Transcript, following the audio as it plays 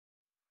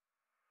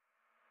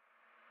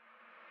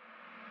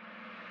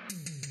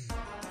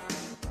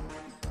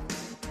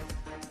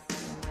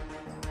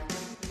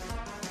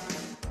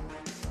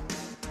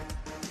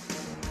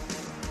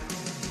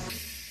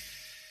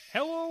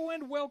Hello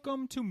and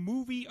welcome to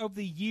Movie of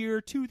the Year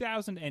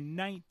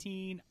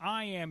 2019.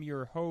 I am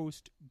your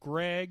host,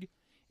 Greg,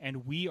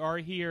 and we are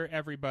here,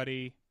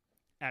 everybody,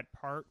 at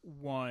part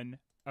one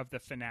of the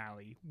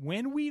finale.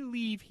 When we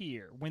leave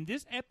here, when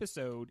this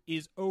episode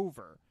is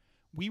over,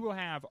 we will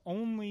have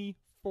only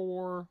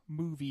 4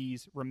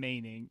 movies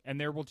remaining,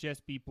 and there will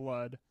just be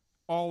blood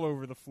all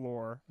over the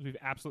floor. We've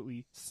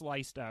absolutely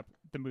sliced up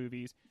the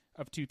movies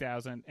of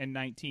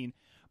 2019.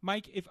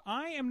 Mike, if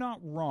I am not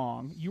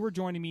wrong, you are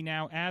joining me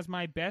now as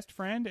my best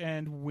friend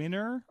and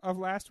winner of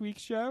last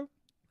week's show.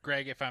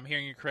 Greg, if I'm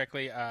hearing you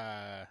correctly,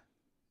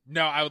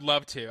 no, I would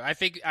love to. I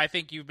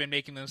think you've been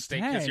making the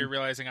mistake because you're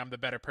realizing I'm the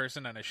better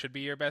person and I should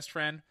be your best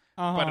friend.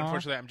 But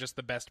unfortunately, I'm just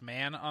the best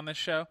man on this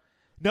show.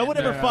 No one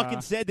ever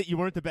fucking said that you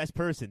weren't the best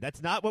person.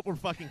 That's not what we're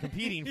fucking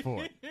competing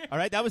for. All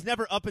right? That was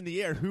never up in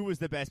the air who was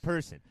the best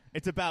person.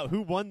 It's about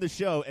who won the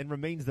show and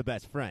remains the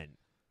best friend.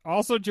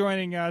 Also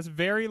joining us,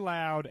 very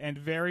loud and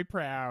very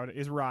proud,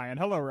 is Ryan.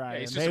 Hello, Ryan.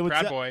 Hey, he's just a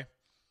proud boy.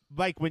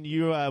 Mike, when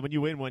you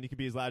win one, you can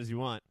be as loud as you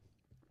want.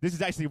 This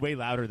is actually way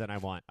louder than I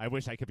want. I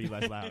wish I could be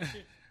less loud.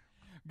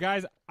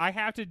 Guys, I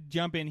have to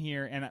jump in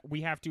here, and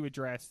we have to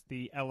address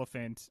the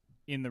elephant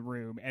in the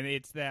room, and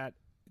it's that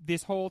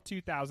this whole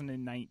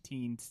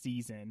 2019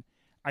 season,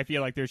 I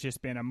feel like there's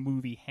just been a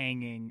movie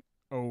hanging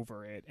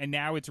over it, and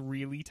now it's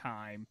really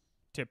time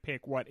to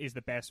pick what is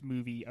the best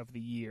movie of the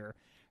year.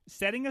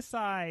 Setting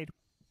aside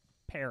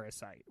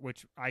Parasite,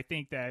 which I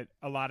think that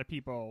a lot of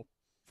people,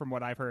 from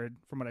what I've heard,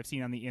 from what I've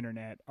seen on the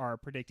internet, are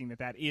predicting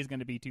that is going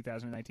to be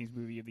 2019's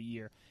movie of the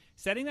year.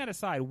 Setting that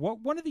aside,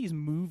 what one of these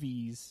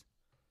movies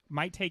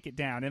might take it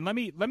down? And let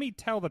me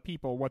tell the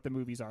people what the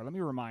movies are. Let me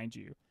remind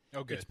you.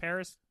 Oh, good.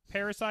 It's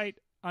Parasite,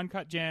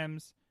 Uncut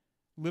Gems,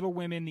 Little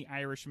Women, The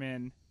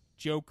Irishman,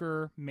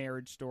 Joker,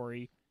 Marriage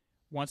Story,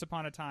 Once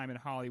Upon a Time in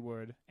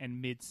Hollywood,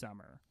 and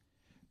Midsommar.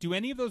 Do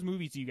any of those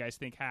movies, do you guys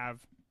think,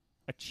 have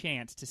a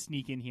chance to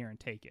sneak in here and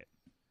take it?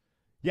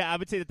 Yeah, I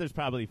would say that there's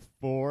probably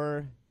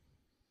 4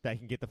 that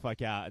can get the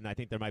fuck out, and I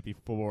think there might be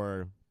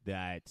 4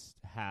 that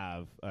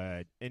have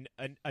a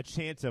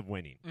chance of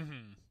winning.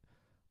 Mm-hmm.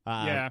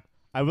 Yeah.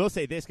 I will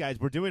say this, guys.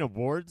 We're doing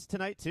awards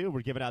tonight, too.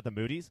 We're giving out the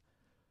Moody's.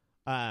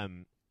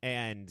 And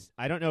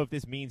I don't know if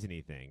this means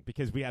anything,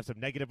 because we have some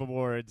negative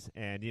awards,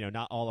 and,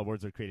 not all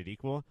awards are created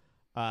equal.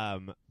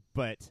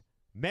 But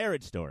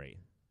Marriage Story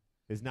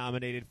is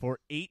nominated for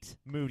 8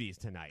 Moody's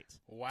tonight.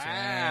 Wow.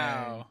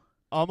 Dang.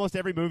 Almost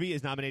every movie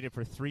is nominated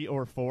for 3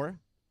 or 4.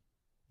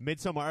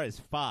 Midsommar is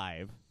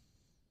 5.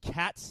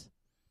 Cats,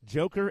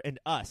 Joker, and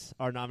Us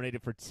are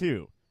nominated for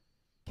 2.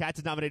 Cats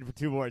is nominated for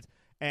 2 awards.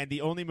 And the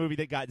only movie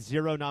that got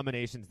 0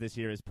 nominations this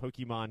year is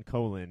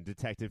Pokemon: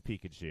 Detective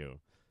Pikachu.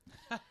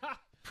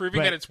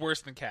 Proving that it's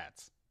worse than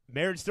Cats.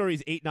 Marriage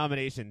Story's 8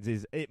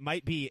 nominations it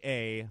might be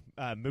a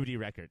Moody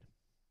record.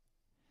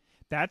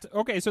 That's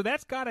okay. So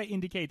that's got to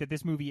indicate that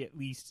this movie at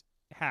least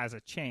has a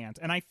chance.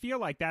 And I feel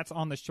like that's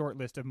on the short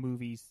list of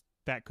movies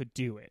that could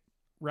do it,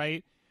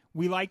 right?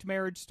 We liked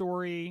Marriage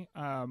Story.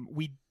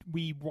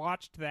 We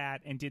watched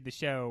that and did the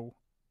show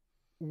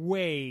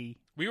way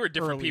We were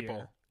different earlier.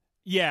 people.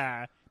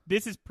 Yeah.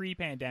 This is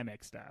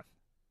pre-pandemic stuff.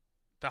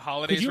 The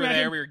holidays were imagine-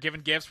 there. We were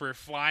giving gifts. We were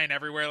flying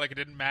everywhere like it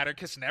didn't matter,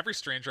 kissing every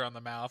stranger on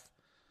the mouth.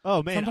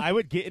 Oh, man, I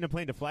would get in a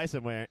plane to fly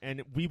somewhere,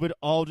 and we would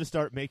all just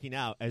start making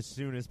out as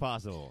soon as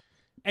possible.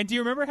 And do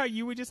you remember how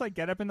you would just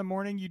get up in the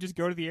morning, you just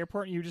go to the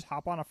airport, and you just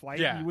hop on a flight,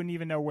 Yeah. and you wouldn't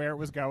even know where it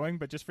was going,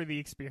 but just for the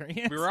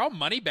experience? We were all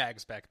money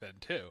bags back then,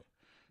 too.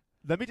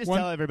 Let me just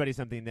tell everybody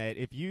something, that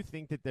if you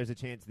think that there's a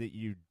chance that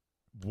you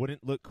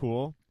wouldn't look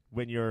cool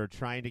when you're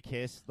trying to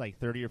kiss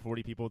 30 or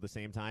 40 people at the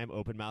same time,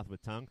 open mouth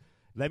with tongue,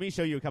 let me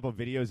show you a couple of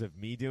videos of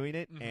me doing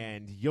it,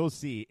 and you'll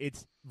see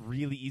it's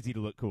really easy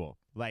to look cool.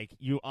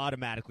 You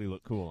automatically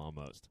look cool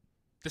almost.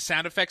 The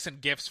sound effects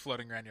and GIFs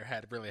floating around your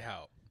head really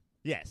help.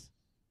 Yes.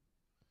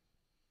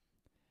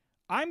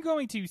 I'm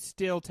going to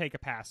still take a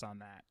pass on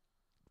that.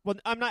 Well,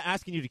 I'm not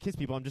asking you to kiss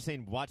people. I'm just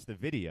saying watch the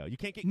video. You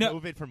can't get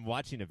COVID from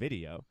watching a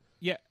video.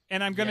 Yeah,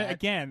 and I'm going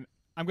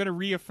to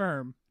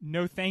reaffirm,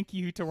 no thank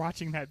you to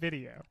watching that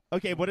video.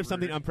 Okay, what if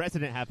something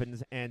unprecedented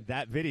happens and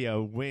that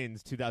video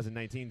wins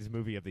 2019's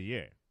Movie of the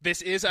Year?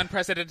 This is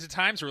unprecedented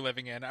times we're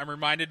living in. I'm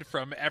reminded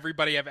from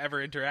everybody I've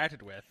ever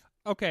interacted with.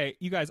 Okay,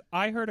 you guys,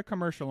 I heard a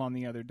commercial on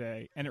the other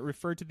day, and it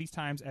referred to these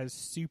times as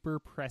super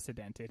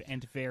precedented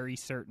and very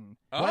certain.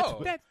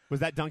 Oh.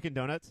 Was that Dunkin'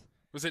 Donuts?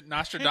 Was it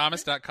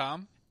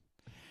Nostradamus.com?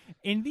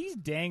 In these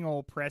dang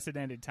old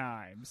precedented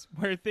times,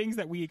 where things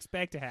that we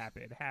expect to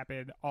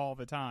happen all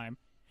the time,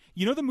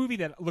 you know the movie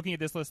that, looking at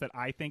this list, that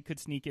I think could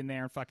sneak in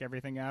there and fuck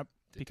everything up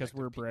because Detective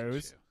we're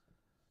bros? Pikachu.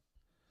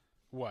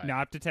 What?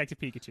 Not Detective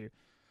Pikachu.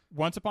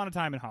 Once Upon a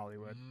Time in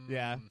Hollywood.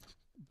 Yeah.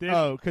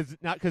 This-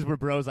 not because we're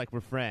bros like we're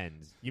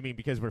friends. You mean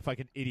because we're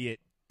fucking idiot,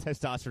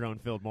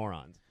 testosterone-filled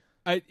morons.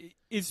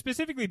 It's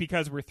specifically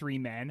because we're 3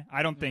 men.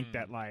 I don't think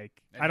that And I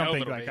don't no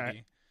think little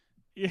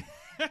baby.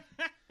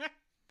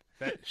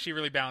 She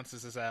really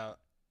balances us out.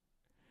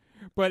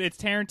 But it's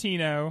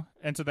Tarantino,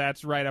 and so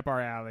that's right up our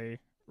alley,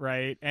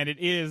 right? And it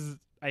is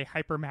a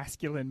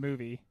hyper-masculine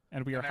movie,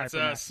 and we are And that's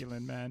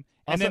hyper-masculine men.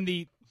 Also- And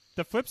then the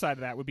the flip side of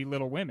that would be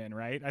Little Women,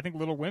 right? I think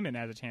Little Women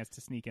has a chance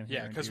to sneak in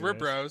here. Yeah, because we're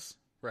bros.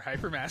 We're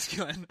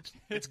hyper-masculine.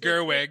 It's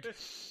Gerwig.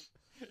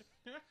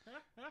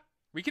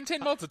 We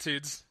contain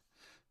multitudes.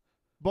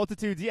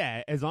 Multitudes,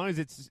 yeah. As long as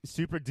it's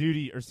super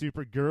duty or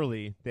super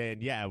girly,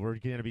 then yeah, we're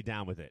going to be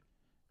down with it.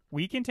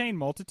 We contain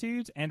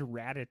multitudes and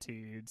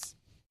ratitudes.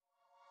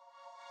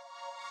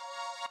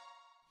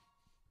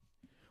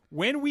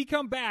 When we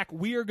come back,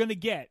 we are going to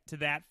get to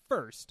that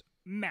first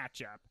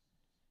matchup.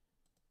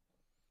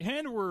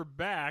 And we're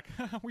back.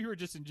 We were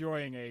just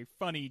enjoying a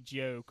funny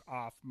joke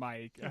off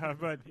mic,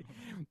 but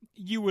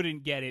you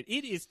wouldn't get it.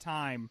 It is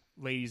time,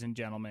 ladies and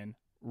gentlemen.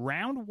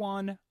 Round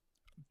 1,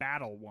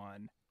 Battle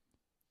 1.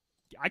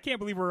 I can't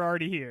believe we're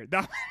already here.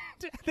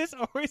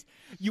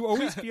 You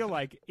always feel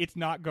like it's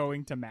not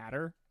going to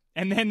matter.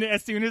 And then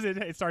as soon as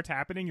it starts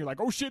happening, you're like,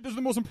 oh shit, this is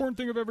the most important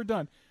thing I've ever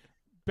done.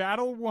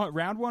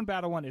 Round 1,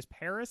 Battle 1 is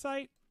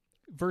Parasite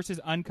versus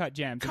Uncut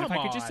Gems. Come on.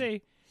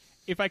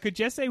 If I could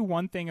just say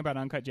one thing about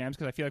Uncut Gems,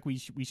 because I feel like we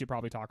should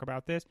probably talk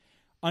about this.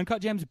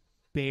 Uncut Gems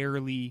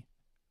barely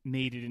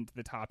made it into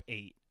the top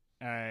 8.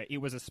 It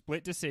was a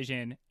split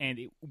decision, and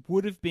it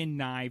would have been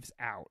Knives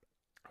Out.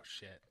 Oh,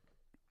 shit.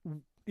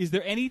 Is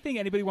there anything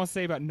anybody wants to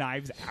say about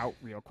Knives Out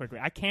real quickly?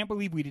 I can't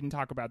believe we didn't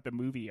talk about the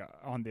movie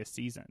on this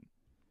season.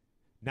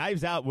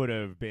 Knives Out would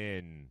have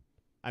been,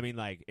 I mean,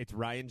 like, it's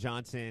Rian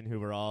Johnson, who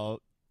we're all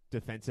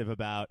defensive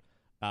about.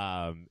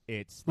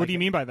 It's What do you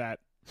mean by that?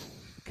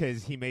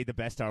 Because he made the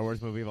best Star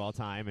Wars movie of all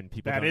time, and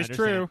people That don't is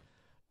understand. true.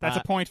 That's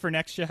a point for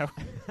next show.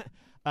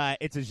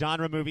 It's a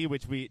genre movie,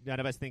 which none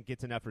of us think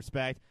gets enough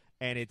respect,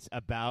 and it's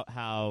about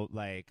how,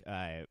 like,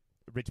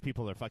 rich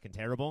people are fucking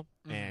terrible,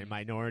 and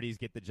minorities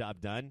get the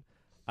job done.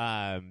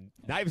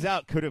 Knives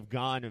Out could have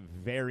gone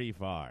very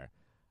far.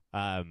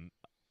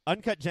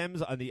 Uncut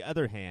Gems, on the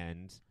other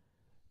hand,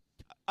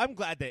 I'm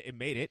glad that it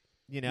made it,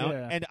 you know?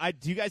 Yeah. And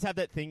do you guys have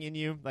that thing in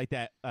you, like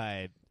that,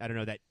 I don't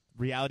know, that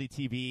reality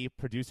TV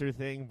producer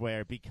thing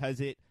where because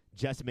it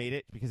just made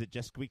it, because it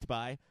just squeaked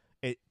by,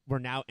 we're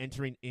now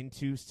entering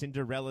into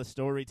Cinderella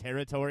story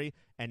territory,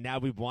 and now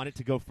we want it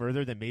to go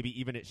further than maybe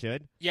even it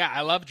should? Yeah,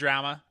 I love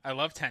drama. I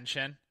love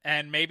tension.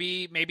 And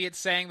maybe it's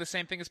saying the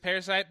same thing as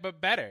Parasite, but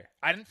better.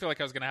 I didn't feel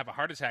like I was going to have a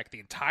heart attack the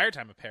entire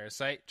time of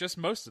Parasite, just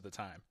most of the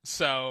time.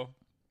 So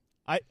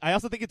I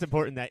also think it's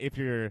important that if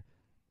you're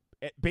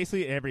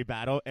basically in every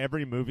battle,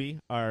 every movie,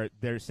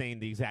 they're saying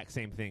the exact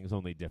same things,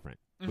 only different.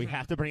 We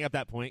have to bring up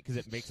that point because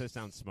it makes us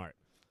sound smart.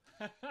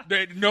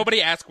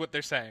 Nobody ask what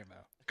they're saying,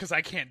 though, because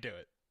I can't do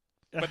it.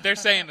 But they're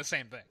saying the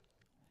same thing.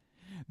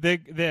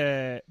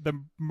 The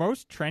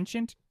most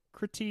trenchant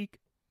critique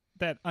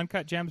that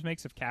Uncut Gems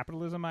makes of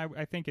capitalism,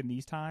 I think, in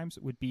these times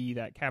would be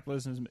that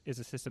capitalism is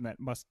a system that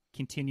must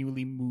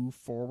continually move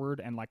forward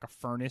and, like a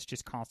furnace,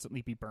 just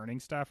constantly be burning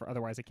stuff, or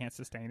otherwise it can't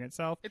sustain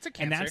itself. It's a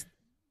cancer. And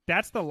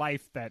that's the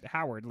life that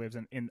Howard lives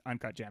in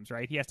Uncut Gems,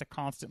 right? He has to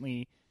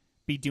constantly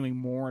be doing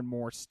more and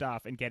more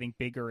stuff and getting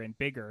bigger and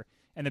bigger.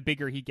 And the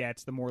bigger he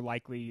gets, the more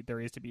likely there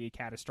is to be a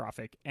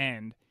catastrophic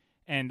end.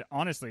 And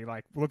honestly,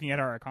 like, looking at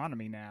our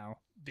economy now,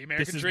 the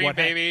American dream,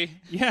 baby.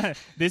 Yeah,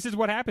 this is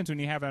what happens when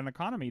you have an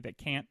economy that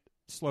can't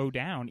slow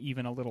down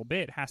even a little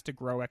bit, has to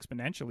grow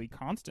exponentially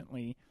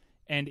constantly,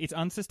 and it's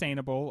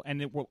unsustainable,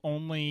 and it will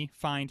only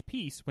find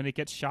peace when it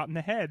gets shot in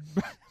the head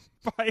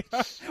by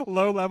a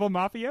low-level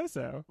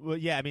mafioso. Well,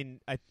 yeah, I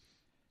mean,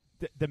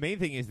 the main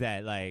thing is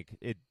that, like,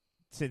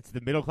 since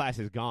the middle class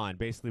is gone,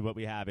 basically what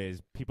we have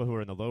is people who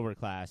are in the lower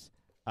class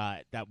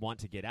that want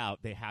to get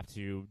out, they have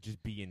to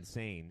just be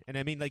insane. And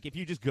I mean, like, if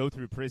you just go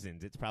through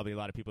prisons, it's probably a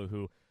lot of people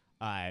who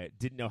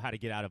didn't know how to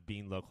get out of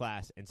being low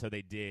class, and so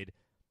they did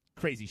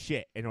crazy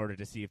shit in order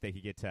to see if they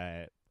could get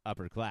to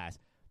upper class.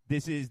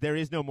 There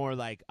is no more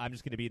like, I'm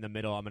just going to be in the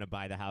middle, I'm going to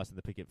buy the house and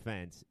the picket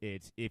fence.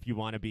 It's if you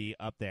want to be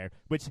up there,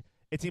 which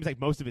it seems like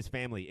most of his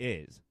family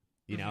is.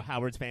 You know,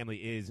 Howard's family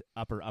is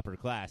upper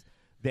class.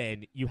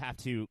 Then you have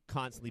to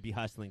constantly be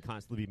hustling,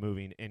 constantly be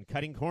moving, and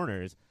cutting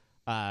corners,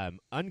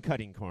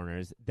 uncutting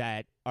corners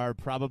that are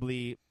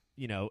probably,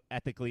 you know,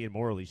 ethically and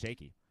morally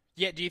shaky.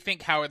 Yeah, do you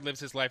think Howard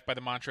lives his life by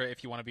the mantra,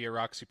 if you want to be a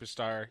rock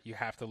superstar, you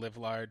have to live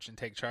large and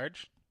take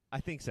charge? I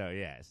think so,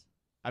 yes.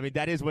 I mean,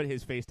 that is what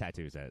his face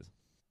tattoo says.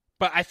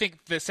 But I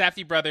think the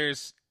Safdie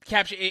brothers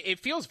capture it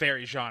feels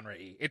very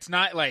genre-y. It's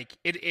not like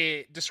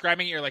it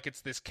describing it like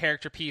it's this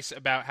character piece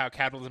about how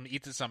capitalism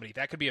eats at somebody.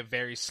 That could be a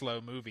very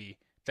slow movie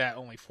that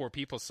only 4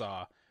 people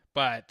saw,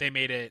 but they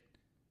made it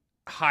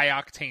high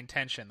octane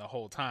tension the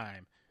whole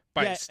time,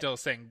 but still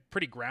staying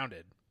pretty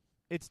grounded.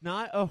 It's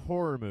not a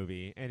horror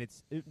movie, and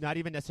it's not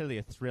even necessarily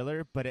a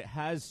thriller, but it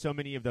has so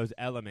many of those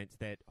elements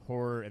that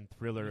horror and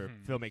thriller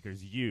filmmakers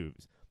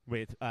use.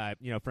 With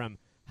you know, from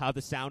how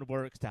the sound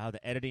works to how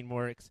the editing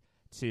works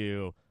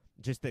to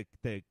just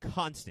the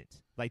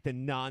constant, like the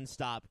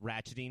nonstop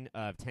ratcheting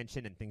of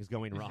tension and things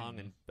going wrong,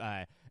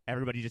 and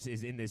everybody just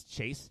is in this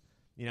chase.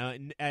 You know,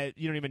 and,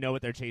 you don't even know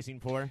what they're chasing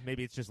for.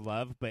 Maybe it's just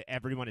love, but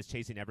everyone is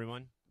chasing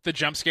everyone. The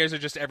jump scares are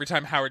just every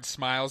time Howard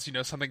smiles, you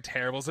know something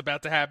terrible's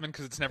about to happen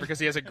because it's never because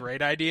he has a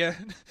great idea.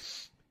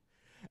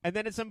 And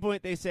then at some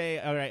point they say,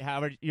 all right,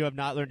 Howard, you have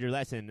not learned your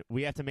lesson.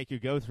 We have to make you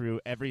go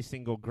through every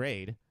single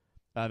grade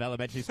of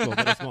elementary school,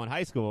 middle school, and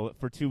high school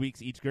for 2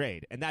 weeks each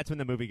grade. And that's when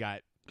the movie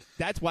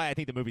that's why I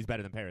think the movie's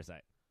better than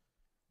Parasite.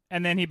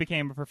 And then he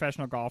became a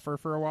professional golfer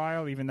for a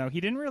while, even though he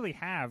didn't really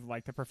have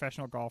like the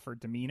professional golfer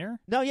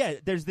demeanor. No, yeah,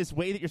 there's this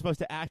way that you're supposed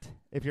to act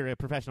if you're a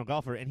professional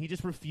golfer, and he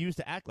just refused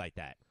to act like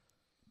that.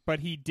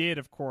 But he did,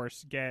 of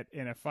course, get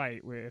in a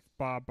fight with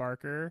Bob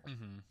Barker,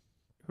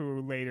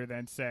 who later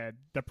then said,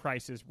 "The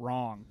price is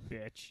wrong,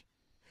 bitch."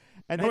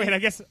 And oh, wait, I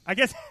guess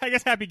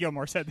Happy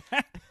Gilmore said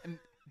that. And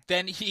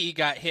then he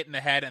got hit in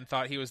the head and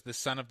thought he was the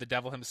son of the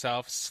devil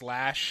himself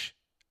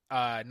 /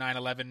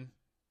 9/11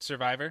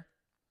 survivor.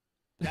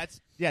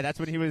 That's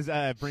when he was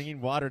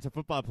bringing water to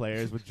football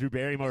players with Drew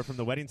Barrymore from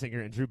The Wedding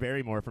Singer and Drew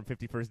Barrymore from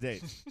 50 First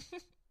Dates.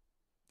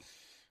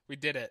 We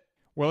did it.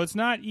 Well, it's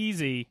not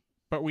easy,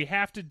 but we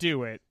have to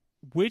do it.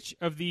 Which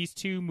of these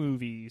two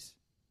movies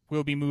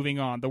will be moving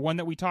on? The one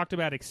that we talked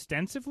about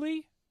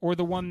extensively, or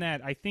the one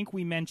that I think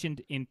we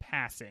mentioned in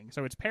passing?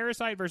 So it's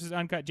Parasite versus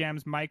Uncut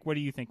Gems. Mike, what do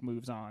you think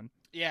moves on?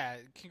 Yeah,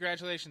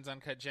 congratulations,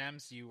 Uncut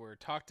Gems. You were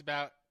talked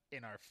about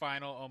in our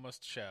final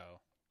almost show.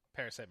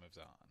 Parasite moves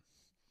on.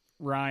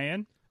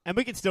 Ryan? And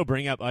we can still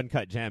bring up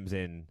Uncut Gems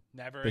in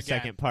Never the again.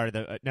 second part of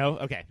the... no?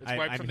 Okay. It's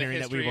wiped I'm from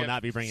hearing the that we will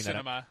not be bringing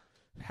cinema. that up.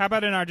 How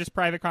about in our just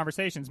private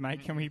conversations,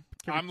 Mike? Can we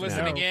I'm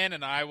listening in,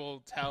 and I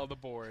will tell the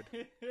board.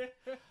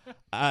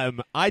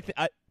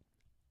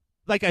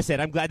 Like I said,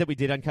 I'm glad that we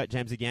did Uncut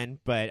Gems again,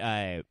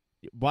 but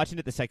watching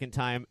it the second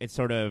time, it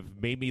sort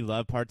of made me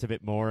love parts of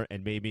it more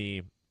and made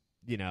me,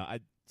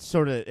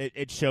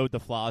 it showed the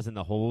flaws and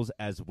the holes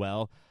as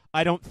well.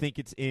 I don't think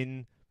it's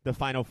in the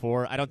Final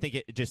Four. I don't think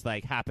it just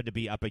happened to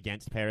be up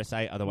against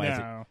Parasite. Otherwise,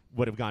 it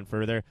would have gone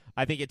further.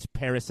 I think it's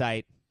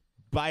Parasite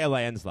by a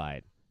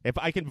landslide. If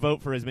I can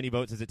vote for as many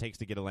votes as it takes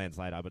to get a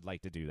landslide, I would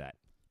like to do that.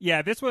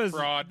 Yeah, this was...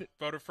 Fraud.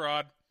 Voter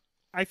fraud.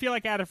 I feel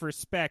like out of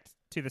respect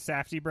to the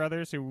Safdie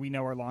brothers, who we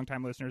know are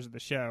longtime listeners of the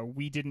show,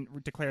 we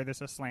didn't declare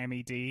this a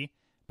slammy D,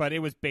 but it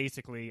was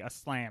basically a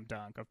slam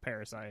dunk of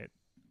Parasite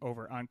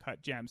over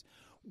Uncut Gems.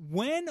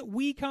 When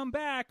we come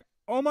back,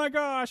 oh my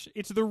gosh,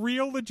 it's the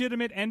real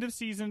legitimate end of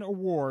season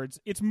awards.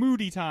 It's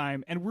Moody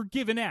time, and we're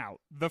giving out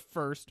the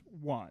first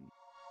one.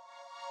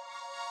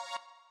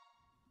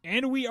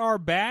 And we are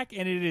back,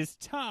 and it is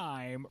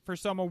time for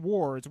some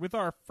awards. With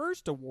our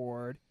first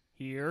award,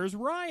 here's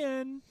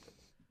Ryan.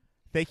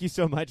 Thank you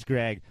so much,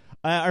 Greg.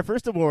 Our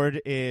first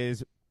award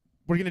is,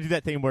 we're going to do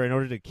that thing where in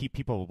order to keep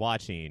people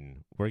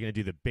watching, we're going to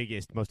do the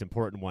biggest, most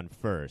important one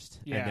first,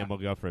 and then we'll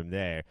go from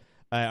there.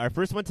 Our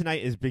first one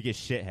tonight is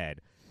Biggest Shithead,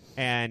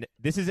 and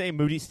this is a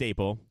Moody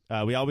staple.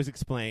 We always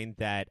explain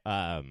that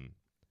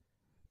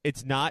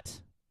it's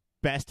not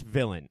best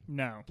villain.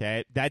 No.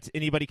 Okay?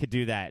 Anybody could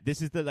do that.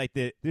 This is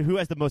the who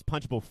has the most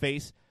punchable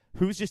face,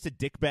 who's just a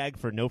dickbag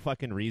for no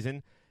fucking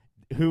reason,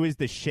 who is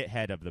the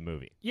shithead of the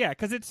movie. Yeah,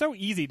 because it's so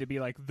easy to be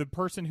like the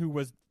person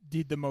who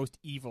did the most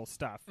evil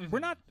stuff.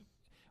 Mm-hmm.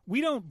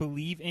 We don't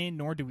believe in,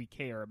 nor do we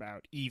care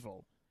about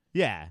evil.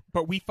 Yeah.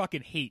 But we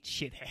fucking hate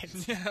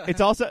shitheads. It's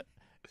also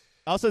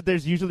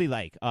there's usually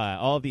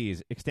all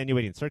these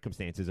extenuating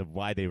circumstances of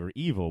why they were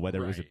evil,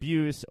 whether it was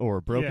abuse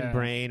or broken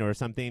brain or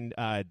something.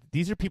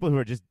 These are people who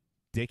are just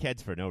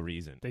dickheads for no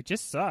reason. They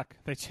just suck.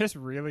 They just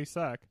really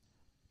suck.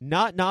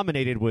 Not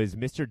nominated was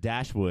Mr.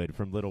 Dashwood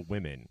from Little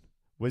Women.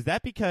 Was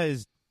that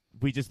because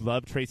we just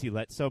love Tracy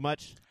Letts so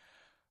much?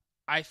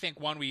 I think,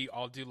 one, we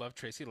all do love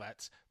Tracy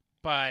Letts,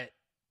 but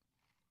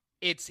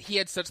he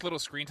had such little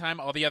screen time.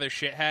 All the other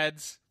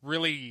shitheads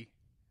really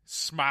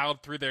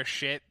smiled through their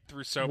shit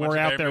through so much of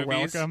out their their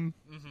movies. Welcome.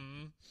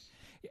 Mm-hmm.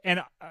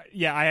 And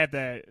I have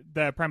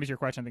the premise of your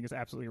question. I think is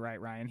absolutely right,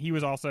 Ryan. He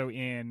was also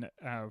in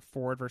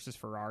Ford versus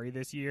Ferrari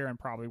this year, and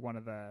probably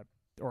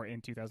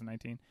in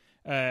 2019,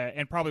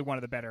 and probably one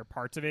of the better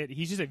parts of it.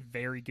 He's just a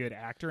very good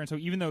actor, and so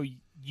even though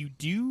you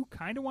do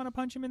kind of want to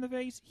punch him in the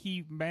face,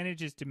 he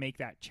manages to make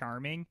that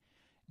charming,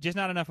 just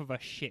not enough of a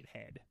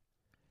shithead.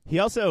 He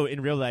also,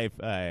 in real life,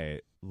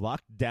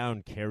 locked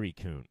down Carrie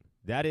Coon.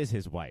 That is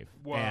his wife.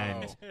 Whoa.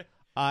 And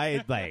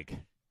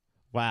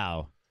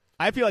wow.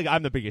 I feel like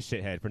I'm the biggest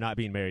shithead for not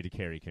being married to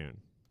Carrie Coon.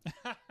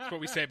 That's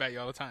what we say about you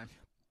all the time.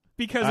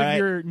 Because of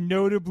your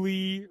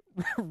notably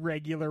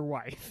regular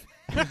wife.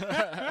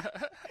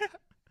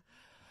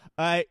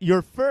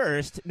 Your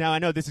first. Now I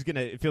know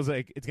it feels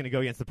like it's gonna go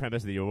against the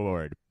premise of the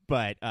award,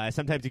 but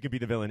sometimes you can be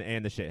the villain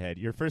and the shithead.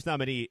 Your first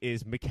nominee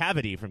is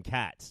McCavity from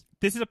Cats.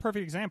 This is a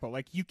perfect example.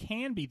 You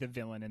can be the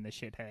villain and the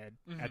shithead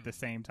at the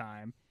same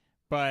time,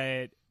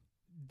 but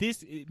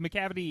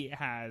McCavity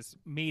has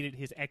made it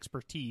his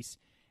expertise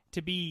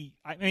to be.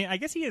 I mean, I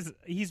guess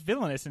he's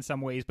villainous in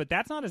some ways, but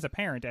that's not as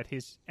apparent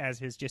as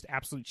his just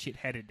absolute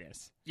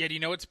shitheadedness. Yeah, do you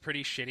know what's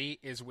pretty shitty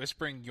is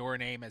whispering your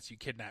name as you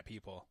kidnap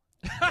people.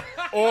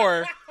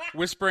 Or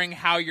whispering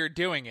how you're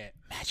doing it,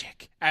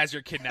 magic, as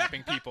you're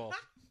kidnapping people.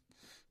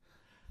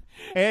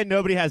 And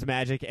nobody has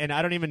magic, and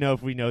I don't even know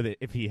if we know that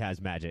if he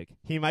has magic.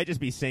 He might just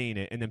be saying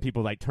it, and then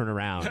people turn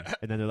around,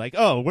 and then they're like,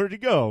 "Oh, where'd he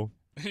go?"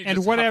 You're and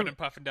just whatever, huffing and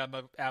puffing down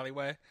the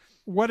alleyway.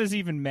 what is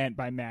even meant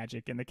by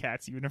magic in the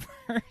Cats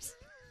universe?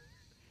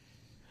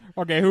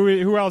 Okay,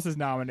 who else is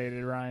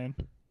nominated, Ryan?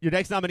 Your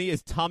next nominee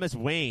is Thomas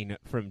Wayne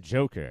from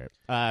Joker.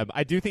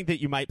 I do think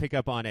that you might pick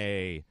up on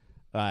a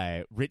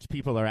rich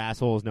people are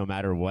assholes no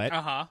matter what.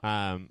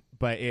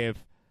 But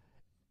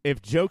if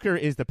Joker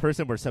is the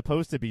person we're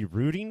supposed to be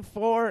rooting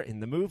for in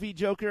the movie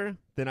Joker,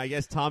 then I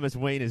guess Thomas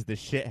Wayne is the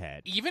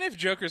shithead. Even if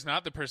Joker's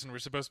not the person we're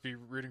supposed to be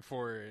rooting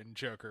for in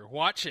Joker,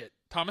 watch it.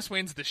 Thomas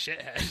Wayne's the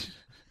shithead.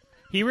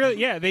 He really,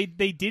 yeah, they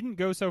didn't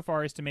go so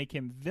far as to make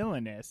him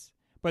villainous,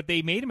 but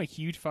they made him a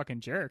huge fucking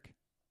jerk.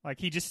 Like,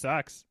 he just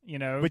sucks, you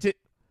know?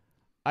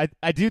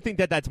 I do think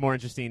that that's more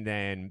interesting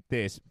than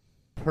this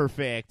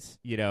perfect,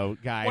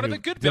 guy One who of the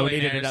good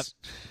donated it up. billionaires.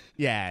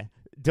 Yeah,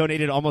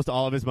 donated almost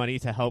all of his money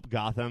to help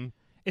Gotham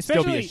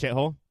still be a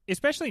shithole.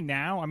 Especially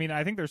now, I mean,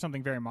 I think there's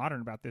something very modern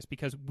about this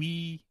because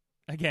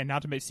again,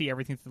 not to see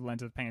everything through the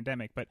lens of the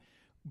pandemic, but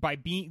by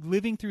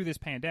living through this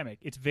pandemic,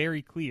 it's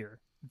very clear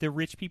the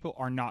rich people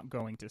are not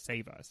going to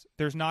save us.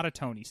 There's not a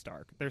Tony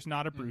Stark. There's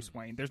not a Bruce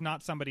Wayne. There's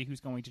not somebody who's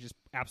going to just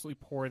absolutely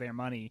pour their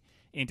money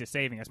into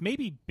saving us.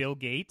 Maybe Bill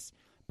Gates,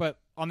 but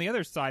on the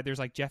other side, there's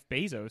like Jeff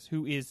Bezos,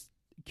 who is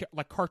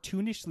like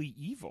cartoonishly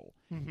evil.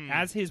 Mm-hmm.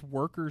 As his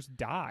workers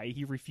die,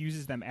 he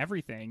refuses them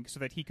everything so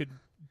that he could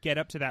get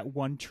up to that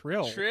 1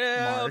 trill mark.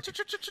 Trill.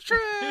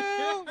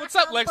 What's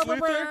up, Lex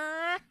Luthor?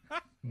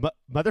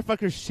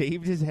 Motherfucker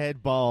shaved his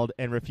head bald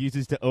and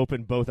refuses to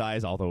open both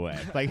eyes all the way.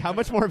 Like, how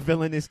much more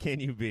villainous can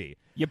you be?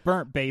 You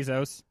burnt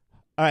Bezos.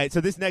 All right,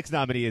 so this next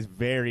nominee is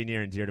very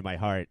near and dear to my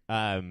heart.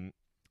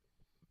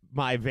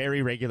 My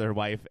very regular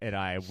wife and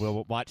I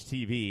will watch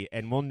TV,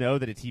 and we'll know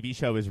that a TV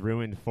show is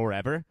ruined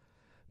forever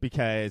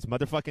because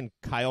motherfucking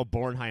Kyle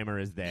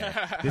Bornheimer is there.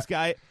 This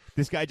guy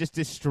just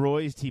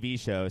destroys TV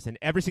shows, and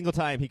every single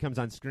time he comes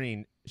on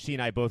screen, she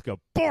and I both go,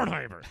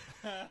 Bornheimer!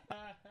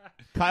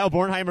 Kyle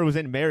Bornheimer was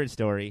in Marriage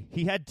Story.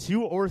 He had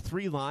 2 or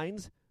 3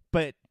 lines,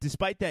 but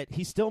despite that,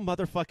 he's still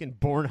motherfucking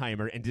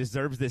Bornheimer and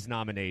deserves this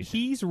nomination.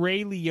 He's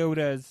Ray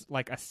Liotta's,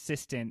 like,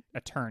 assistant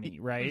attorney,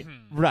 right?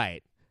 Mm-hmm.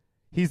 Right.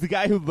 He's the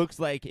guy who looks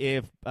like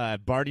if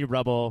Barney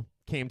Rubble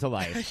came to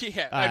life.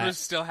 Yeah, and was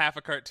still half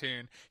a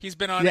cartoon. He's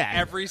been on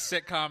every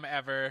sitcom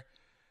ever.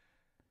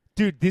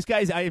 Dude, this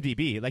guy's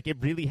IMDb, like, it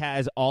really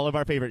has all of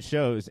our favorite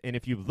shows, and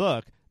if you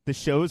look, the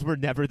shows were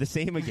never the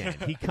same again.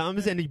 He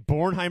comes and he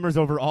Bornheimers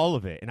over all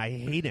of it, and I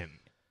hate him.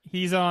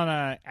 He's on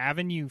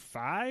Avenue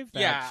 5?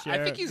 Yeah, I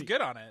think he's good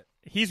on it.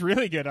 He's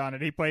really good on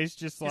it. He plays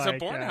just He's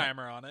like... a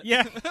Bornheimer on it.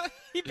 Yeah,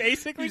 he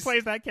basically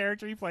plays that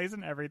character. He plays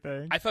in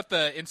everything. I thought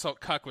the insult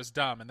cuck was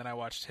dumb, and then I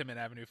watched him in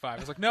Avenue 5. I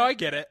was like, no, I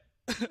get it.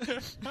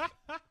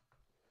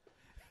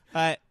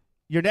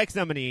 Your next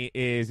nominee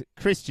is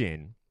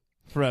Christian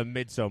from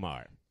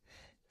Midsommar.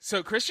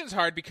 So Christian's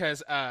hard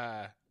because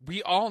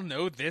we all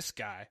know this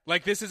guy.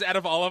 Like, this is out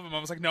of all of them. I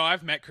was like, no,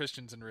 I've met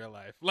Christians in real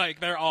life.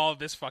 Like, they're all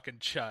this fucking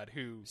chud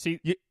who...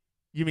 See,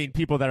 you mean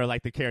people that are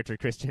like the character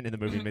Christian in the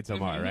movie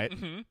Midsommar, right?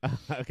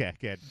 Mm-hmm. Okay,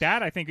 good.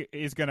 That, I think,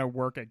 is going to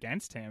work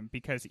against him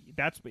because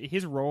that's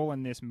his role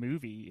in this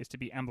movie is to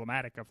be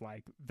emblematic of,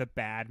 like, the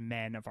bad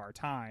men of our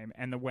time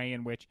and the way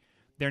in which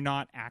they're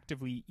not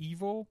actively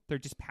evil. They're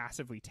just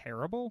passively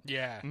terrible.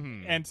 Yeah.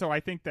 Mm-hmm. And so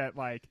I think that,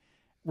 like,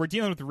 we're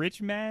dealing with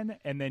rich men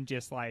and then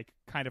just, like,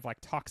 kind of like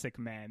toxic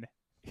men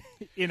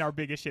in our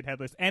biggest shithead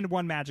list and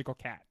one magical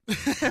cat.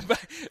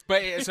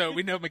 but so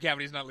we know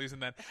McCavity's not losing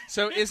then.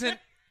 So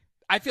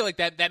I feel like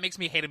that makes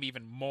me hate him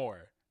even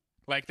more.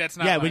 Like, that's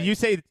not. Yeah, like,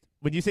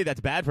 when you say that's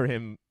bad for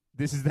him,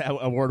 this is the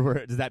award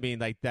where does that mean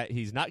like that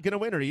he's not gonna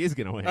win or he is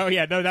gonna win? Oh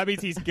yeah, no, that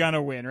means he's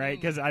gonna win, right?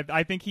 Because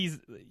I think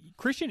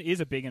Christian is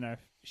a big enough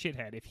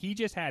shithead. If he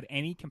just had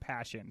any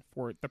compassion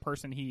for the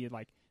person he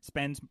like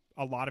spends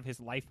a lot of his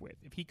life with,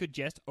 if he could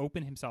just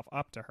open himself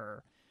up to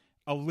her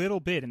a little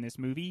bit in this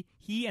movie,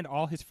 he and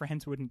all his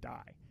friends wouldn't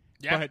die.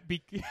 Yeah. But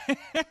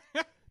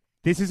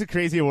this is a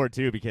crazy award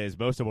too because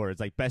most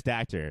awards like Best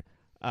Actor,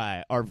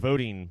 our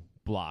voting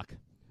block,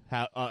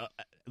 how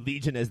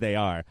legion as they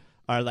are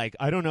like,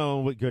 I don't know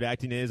what good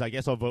acting is. I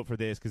guess I'll vote for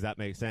this because that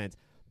makes sense.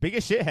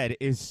 Biggest Shithead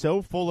is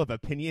so full of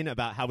opinion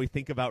about how we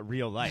think about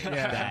real life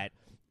that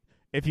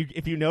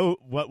if you know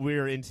what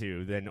we're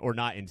into then or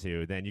not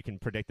into, then you can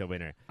predict the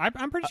winner.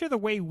 I'm pretty sure the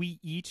way we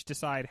each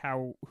decide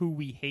who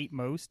we hate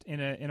most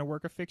in a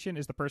work of fiction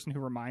is the person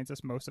who reminds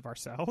us most of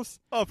ourselves.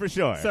 Oh, for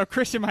sure. So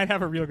Christian might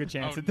have a real good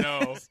chance at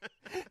this.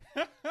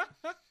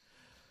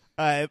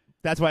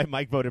 That's why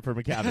Mike voted for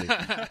McCavity.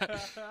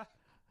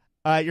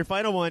 Your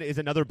final one is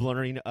another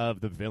blurring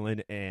of the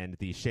villain and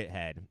the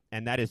shithead,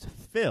 and that is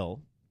Phil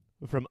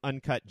from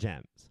Uncut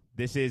Gems.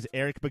 This is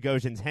Eric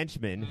Bogosian's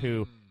henchman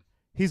who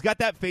he's got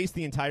that face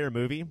the entire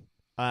movie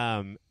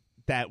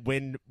that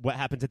when what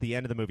happens at the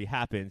end of the movie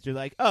happens, you're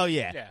like, oh,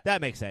 yeah.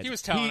 That makes sense. He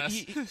was telling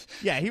us.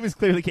 He was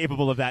clearly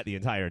capable of that the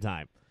entire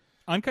time.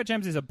 Uncut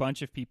Gems is a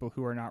bunch of people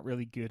who are not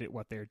really good at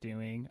what they're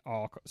doing,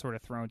 all sort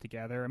of thrown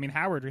together. I mean,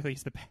 Howard really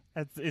is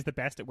the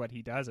best at what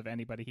he does of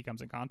anybody he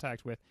comes in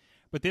contact with.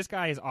 But this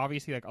guy is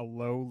obviously like a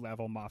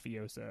low-level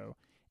mafioso.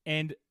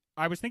 And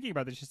I was thinking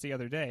about this just the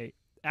other day.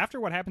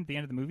 After what happened at the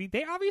end of the movie,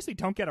 they obviously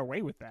don't get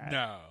away with that.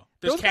 No.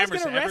 There's those guys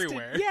cameras get arrested.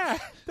 everywhere. Yeah,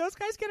 those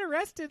guys get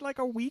arrested like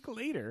a week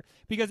later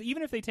because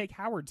even if they take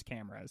Howard's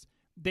cameras,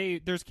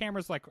 there's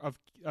cameras like of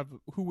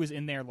who was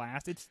in there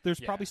last. There's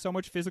probably so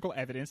much physical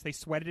evidence. They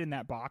sweated in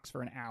that box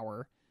for an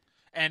hour.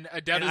 And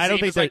Adele I don't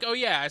Dazeem is think like, oh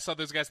yeah, I saw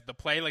those guys at the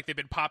play. Like they've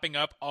been popping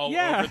up all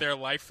over their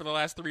life for the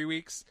last 3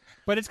 weeks.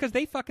 But it's because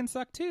they fucking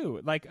suck too.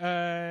 Like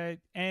Eric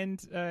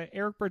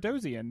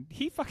Berdosian,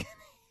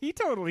 he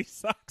totally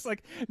sucks.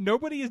 Like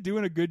nobody is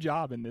doing a good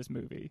job in this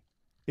movie.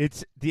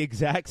 It's the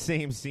exact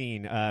same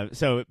scene.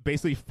 So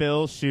basically,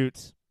 Phil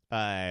shoots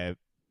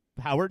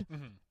Howard,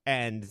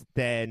 and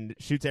then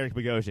shoots Eric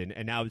Bogosian,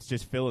 and now it's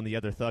just Phil and the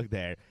other thug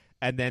there.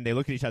 And then they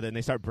look at each other and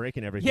they start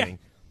breaking everything. Yeah.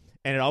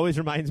 And it always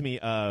reminds me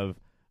of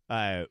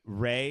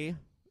Roy,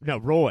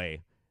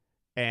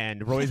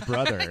 and Roy's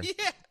brother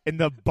in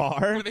the bar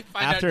where they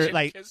find after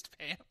out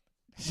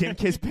Jim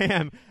kissed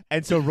Pam.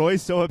 And so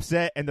Roy's so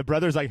upset, and the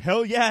brother's like,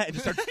 "Hell yeah!" And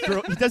just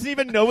starts he doesn't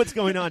even know what's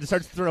going on. Just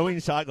starts throwing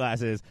shot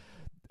glasses.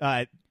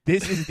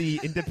 This is the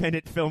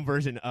independent film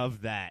version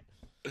of that.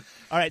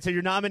 All right, so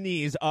your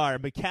nominees are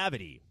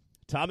Macavity,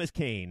 Thomas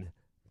Wayne,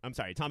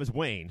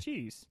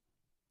 Jeez,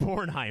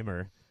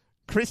 Bornheimer,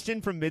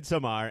 Christian from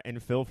Midsommar,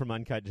 and Phil from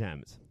Uncut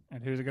Gems.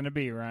 And who's it going to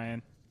be,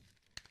 Ryan?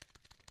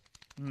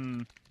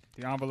 The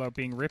envelope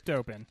being ripped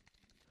open.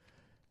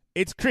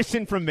 It's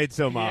Christian from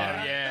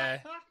Midsommar. Yeah.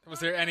 Was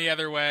there any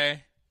other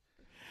way?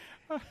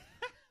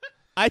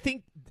 I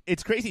think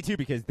it's crazy, too,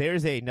 because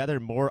there's another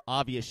more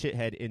obvious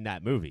shithead in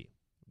that movie.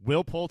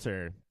 Will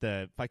Poulter,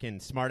 the fucking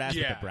smartass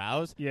with the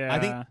brows. Yeah. I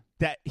think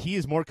that he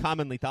is more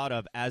commonly thought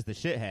of as the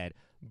shithead.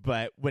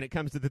 But when it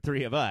comes to the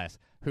three of us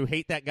who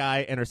hate that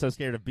guy and are so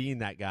scared of being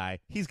that guy,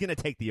 he's going to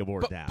take the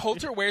award down.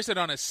 Poulter wears it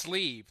on his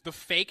sleeve. The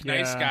fake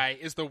nice guy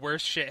is the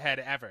worst shithead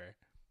ever.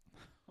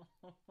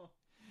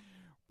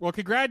 Well,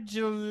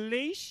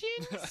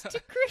 congratulations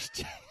to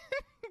Christian.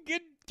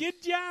 Good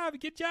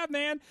job,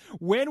 man.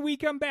 When we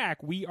come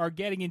back, we are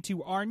getting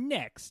into our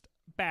next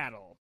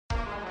battle.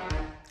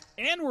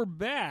 And we're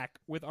back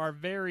with our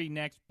very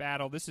next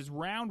battle. This is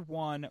round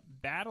 1,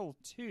 battle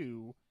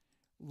 2,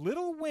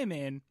 Little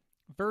Women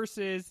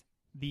versus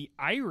the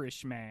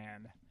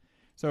Irishman.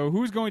 So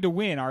who's going to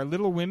win, our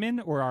Little Women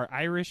or our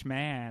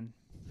Irishman?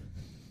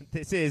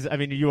 This is,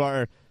 you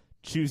are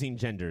choosing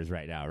genders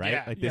right now,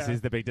 right? Yeah. This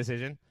is the big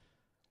decision.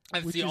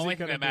 That's the only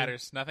thing that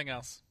matters. Nothing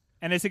else.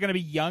 And is it going to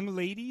be young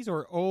ladies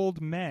or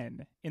old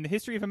men? In the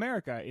history of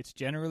America, it's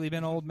generally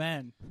been old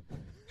men.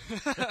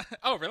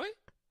 Oh, really?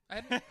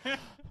 I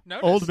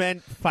noticed. Old men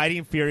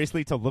fighting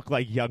furiously to look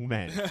like young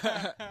men.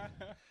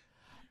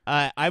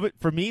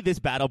 For me, this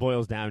battle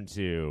boils down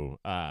to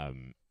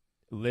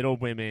Little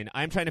Women.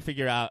 I'm trying to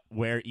figure out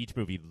where each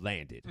movie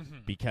landed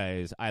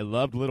because I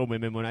loved Little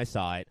Women when I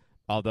saw it,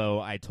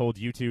 although I told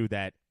you two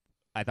that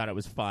I thought it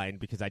was fine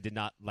because I did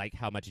not like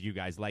how much you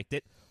guys liked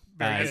it.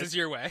 This is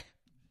your way.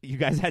 You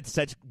guys had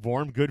such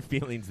warm, good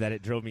feelings that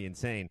it drove me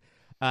insane.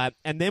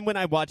 And then when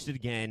I watched it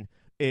again,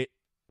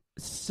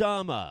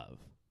 some of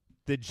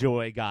the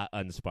joy got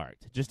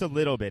unsparked. Just a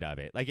little bit of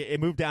it. Like, it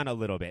moved down a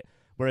little bit.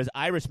 Whereas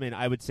Irishman,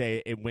 I would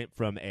say it went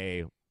from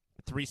a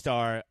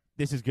 3-star,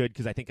 this is good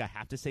because I think I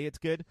have to say it's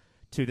good,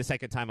 to the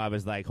second time I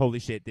was like, holy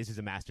shit, this is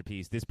a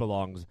masterpiece. This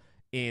belongs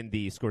in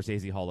the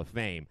Scorsese Hall of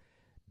Fame.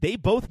 They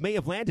both may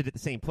have landed at the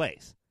same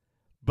place.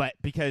 But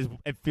because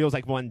it feels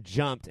like one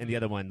jumped and the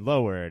other one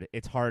lowered,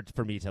 it's hard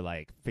for me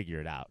to, figure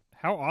it out.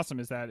 How awesome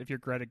is that if you're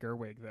Greta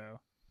Gerwig, though?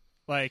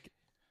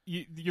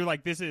 You're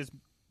like, this is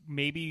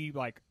maybe,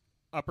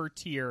 upper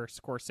tier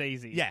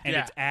Scorsese. Yeah. And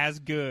it's as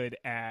good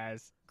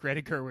as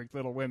Greta Gerwig's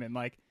Little Women.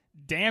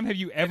 Damn, have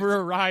you ever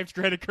arrived,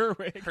 Greta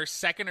Gerwig? Her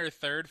second or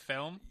third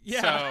film?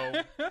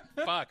 Yeah. So,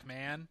 fuck,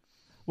 man.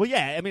 Well,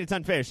 yeah, it's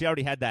unfair. She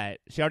already had that.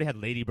 She already had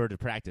Lady Bird to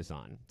practice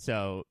on.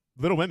 So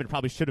Little Women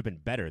probably should have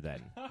been better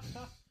then.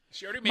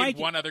 She already made Mike,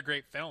 one other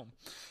great film.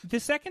 The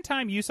second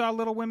time you saw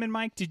Little Women,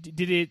 Mike,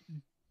 did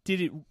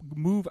it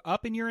move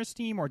up in your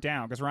esteem or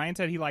down? Because Ryan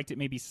said he liked it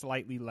maybe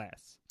slightly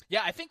less.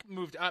 Yeah, I think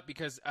moved up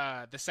because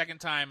the second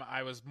time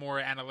I was more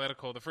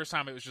analytical. The first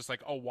time it was just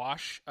like a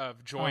wash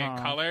of joy and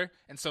color.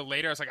 And so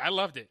later I was like, I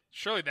loved it.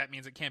 Surely that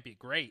means it can't be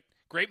great.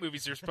 Great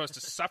movies are supposed to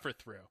suffer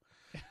through.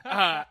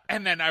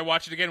 And then I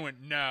watched it again and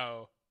went,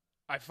 no,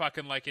 I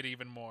fucking like it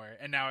even more.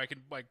 And now I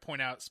can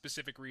point out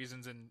specific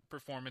reasons and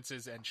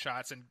performances and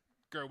shots and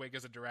Gerwig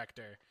as a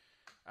director.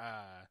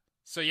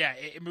 So yeah,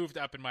 it moved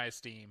up in my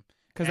esteem.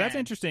 Because that's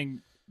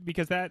interesting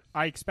because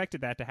I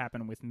expected that to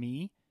happen with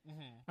me.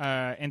 Mm-hmm.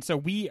 And so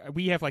we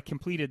have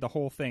completed the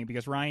whole thing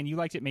because Ryan, you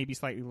liked it maybe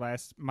slightly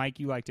less. Mike,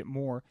 you liked it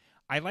more.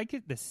 I liked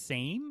it the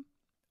same,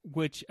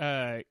 which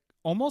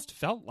almost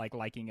felt like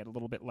liking it a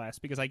little bit less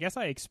because I guess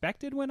I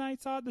expected when I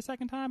saw it the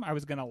second time I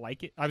was gonna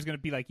like it. I was gonna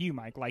be like you,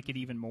 Mike, like it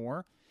even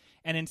more.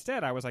 And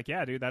instead, I was like,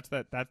 yeah, dude, that's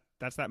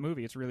that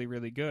movie. It's really,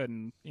 really good,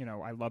 and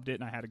I loved it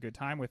and I had a good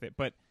time with it.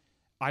 But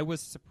I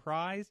was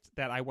surprised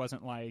that I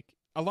wasn't like.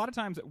 A lot of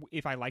times,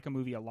 if I like a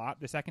movie a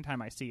lot, the second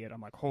time I see it, I'm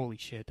like, holy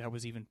shit, that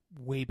was even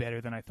way better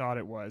than I thought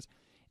it was.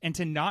 And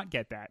to not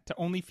get that, to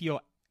only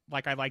feel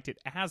like I liked it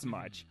as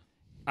much,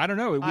 I don't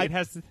know. It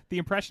has the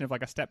impression of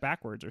a step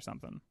backwards or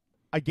something.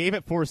 I gave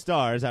it 4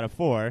 stars out of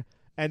 4,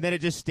 and then it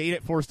just stayed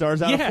at 4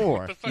 stars out Yeah. of 4.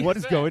 What the fuck What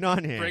is is that? going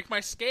on here? Break my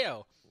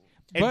scale.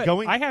 And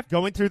But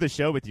going through the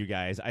show with you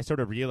guys, I sort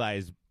of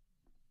realized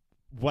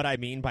what I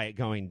mean by it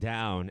going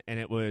down, and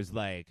it was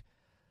like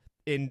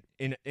in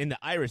The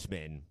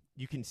Irishman,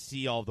 you can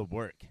see all the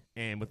work,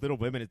 and with Little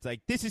Women, it's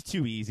like this is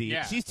too easy.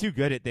 Yeah. She's too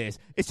good at this.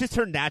 It's just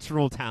her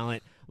natural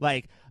talent.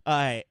 Like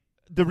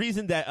the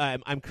reason that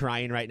I'm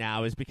crying right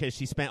now is because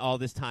she spent all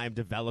this time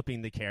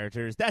developing the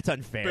characters. That's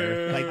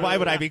unfair. Boo. Like, why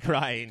would I be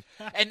crying?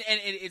 And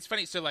it's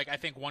funny. So like I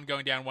think one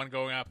going down, one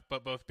going up,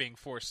 but both being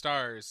 4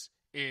 stars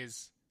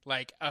is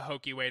like a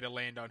hokey way to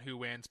land on who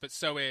wins. But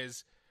so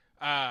is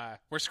where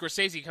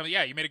Scorsese comes.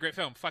 Yeah, you made a great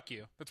film. Fuck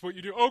you. That's what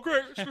you do. Oh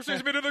great,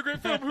 Scorsese made another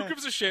great film. Who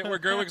gives a shit? Where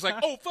Gerwig's like,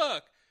 oh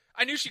fuck,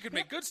 I knew she could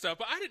make good stuff,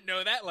 but I didn't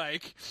know that.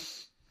 Like,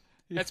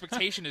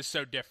 expectation is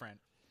so different.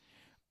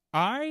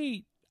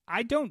 I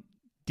don't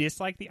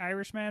dislike The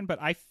Irishman,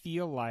 but I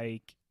feel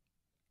like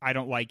I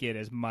don't like it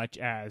as much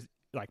as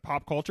like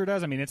pop culture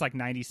does. I mean, it's like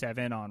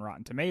 97 on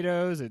Rotten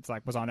Tomatoes. It's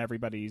like was on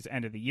everybody's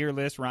end of the year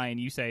list. Ryan,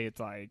 you say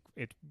it's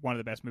one of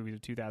the best movies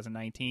of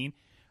 2019.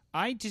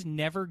 I just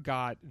never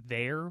got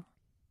there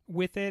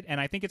with it,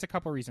 and I think it's a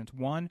couple of reasons.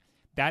 One,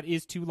 that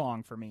is too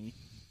long for me,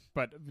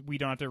 but we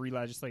don't have to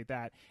re-legislate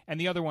that. And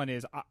the other one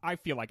is I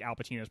feel like Al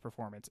Pacino's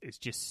performance is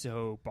just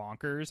so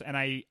bonkers, and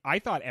I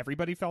thought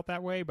everybody felt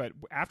that way, but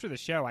after the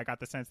show, I got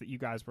the sense that you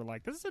guys were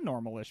like, this is a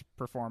normal-ish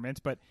performance,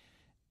 but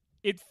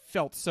it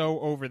felt so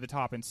over the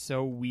top and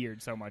so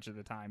weird so much of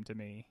the time to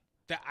me.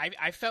 That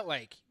I felt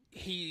like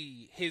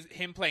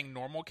him playing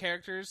normal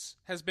characters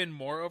has been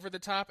more over the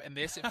top, and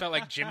this it felt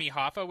like Jimmy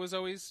Hoffa was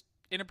always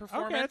in a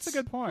performance. Okay, that's a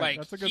good point. Like,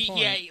 That's a good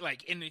point. Yeah,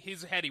 like in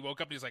his head, he woke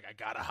up and he's like, I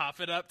gotta huff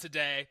it up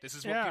today. This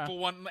is what people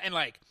want. And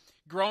like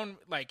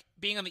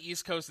being on the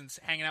East Coast and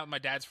hanging out with my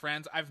dad's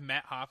friends, I've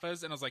met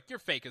Hoffas, and I was like, you're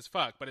fake as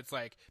fuck. But it's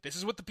like, this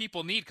is what the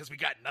people need because we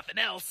got nothing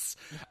else.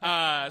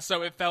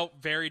 So it felt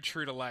very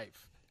true to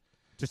life.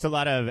 Just a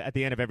lot of, at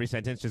the end of every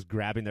sentence, just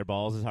grabbing their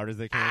balls as hard as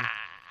they can.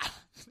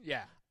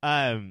 Yeah.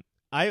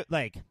 I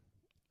like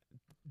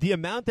the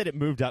amount that it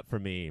moved up for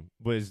me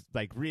was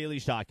like really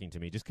shocking to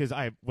me. Just because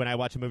when I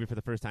watch a movie for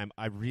the first time,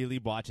 I really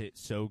watch it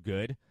so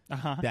good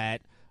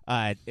that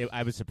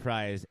I was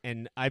surprised.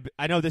 And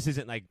I know this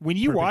isn't like when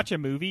you perfect. watch a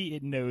movie,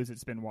 it knows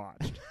it's been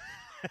watched.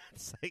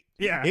 It's like,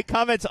 Yeah. it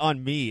comments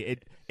on me.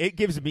 It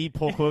gives me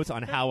pull quotes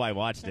on how I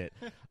watched it.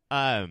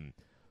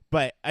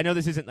 But I know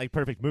this isn't like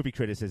perfect movie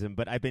criticism,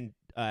 but I've been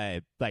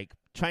like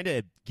trying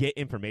to get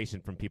information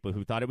from people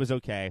who thought it was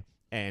okay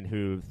and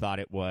who thought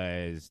it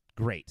was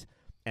great.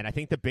 And I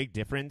think the big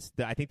difference,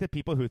 I think the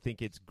people who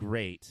think it's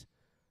great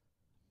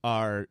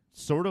are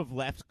sort of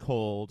left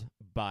cold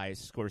by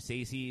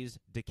Scorsese's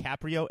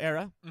DiCaprio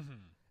era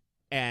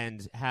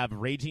and have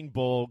Raging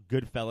Bull,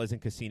 Goodfellas,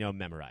 and Casino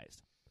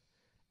memorized.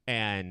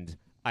 And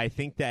I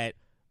think that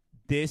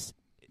this,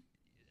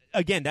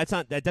 again,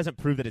 that doesn't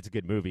prove that it's a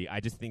good movie. I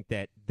just think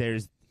that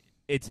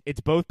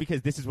it's both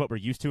because this is what we're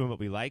used to and what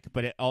we like,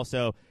 but it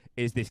also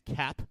is this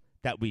cap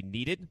that we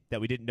needed, that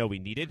we didn't know we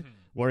needed.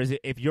 Whereas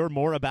if you're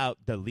more about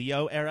the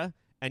Leo era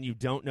and you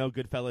don't know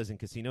Goodfellas and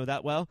Casino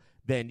that well,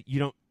 then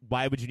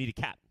why would you need a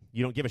cap?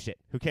 You don't give a shit.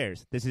 Who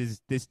cares? This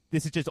is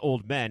just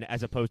old men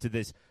as opposed to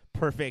this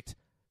perfect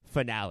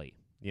finale,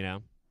 you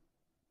know?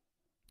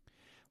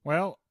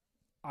 Well,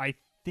 I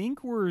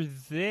think we're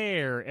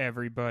there,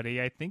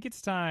 everybody. I think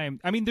it's time.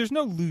 I mean, there's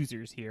no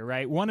losers here,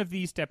 right? One of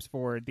these steps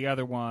forward, the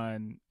other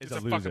one It's a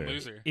fucking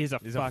loser. is a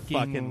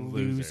fucking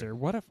loser.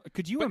 What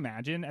could you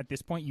imagine at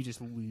this point you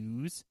just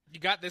lose? You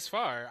got this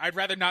far. I'd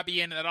rather not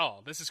be in it at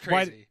all. This is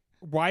crazy.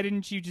 Why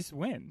didn't you just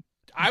win?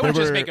 I would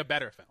just make a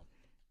better film.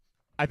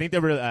 I think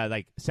there were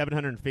like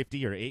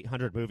 750 or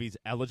 800 movies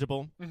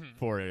eligible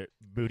for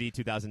Moody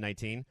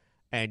 2019,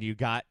 and you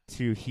got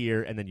to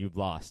here and then you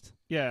lost.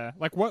 Yeah,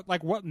 like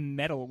what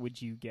metal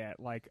would you get?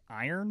 Like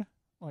iron?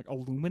 Like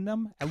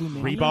aluminum?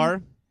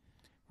 Rebar?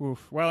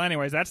 Oof. Well,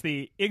 anyways, that's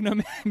the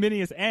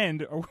ignominious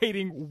end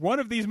awaiting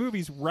one of these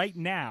movies right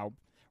now.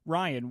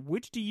 Ryan,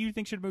 which do you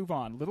think should move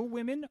on, Little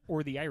Women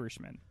or The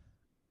Irishman?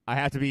 I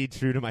have to be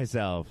true to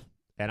myself,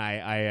 and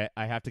I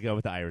have to go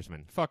with The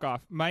Irishman. Fuck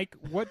off. Mike,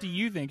 what do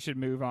you think should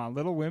move on,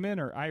 Little Women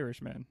or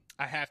Irishman?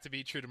 I have to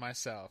be true to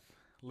myself.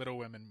 Little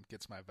Women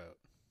gets my vote.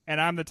 And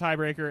I'm the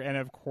tiebreaker, and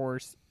of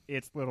course,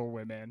 it's Little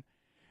Women.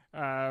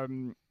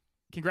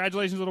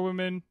 Congratulations, Little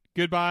Women.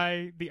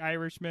 Goodbye, The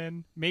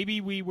Irishman. Maybe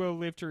we will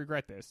live to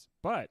regret this.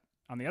 But,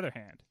 on the other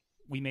hand,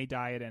 we may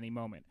die at any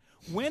moment.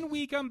 When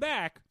we come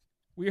back,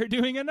 we are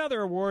doing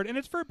another award, and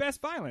it's for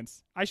Best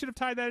Violence. I should have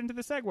tied that into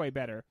the segue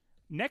better.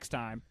 Next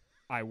time,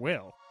 I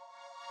will.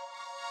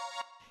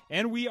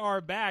 And we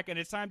are back, and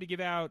it's time to give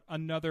out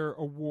another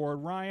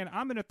award. Ryan,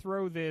 I'm going to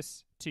throw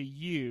this to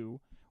you.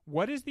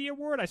 What is the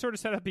award? I sort of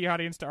set up the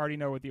audience to already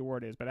know what the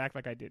award is, but act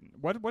like I didn't.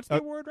 What's the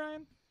award,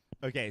 Ryan?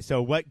 Okay,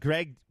 so what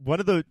Greg,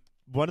 one of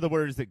the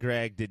words that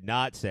Greg did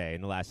not say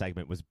in the last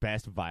segment was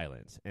best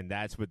violence, and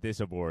that's what this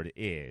award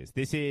is.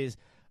 This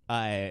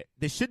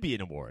should be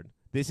an award.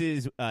 This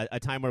is a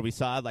time where we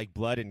saw like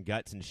blood and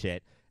guts and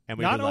shit, and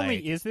we Not were only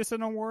like, is this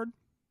an award,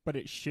 but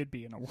it should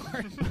be an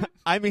award.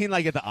 I mean,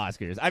 like at the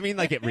Oscars. I mean,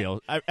 like at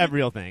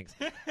real things.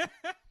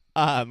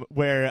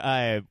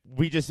 Where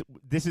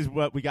this is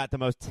what we got the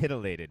most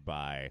titillated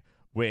by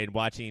when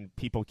watching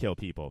people kill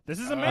people. This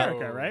is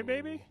America, right,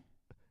 baby?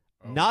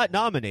 Not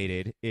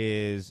nominated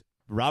is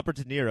Robert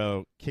De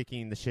Niro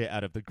kicking the shit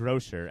out of the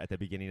grocer at the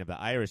beginning of The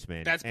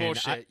Irishman. That's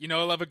bullshit. I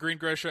love a green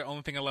grocer.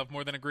 Only thing I love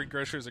more than a green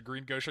grocer is a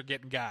green grocer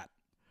getting got.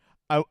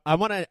 I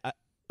want to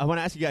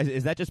ask you guys: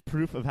 is that just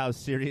proof of how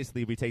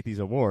seriously we take these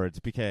awards?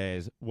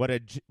 Because what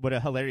a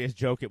hilarious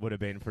joke it would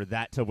have been for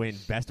that to win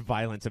Best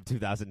Violence of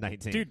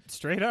 2019. Dude,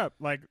 straight up,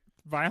 like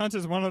violence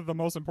is one of the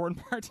most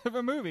important parts of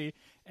a movie,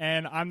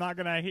 and I'm not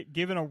gonna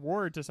give an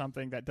award to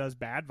something that does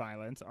bad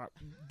violence.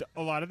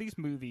 A lot of these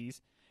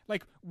movies.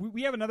 Like,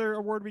 we have another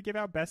award we give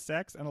out, Best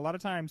Sex, and a lot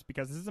of times,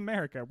 because this is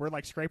America, we're,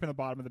 like, scraping the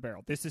bottom of the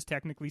barrel. This is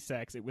technically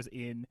sex. It was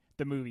in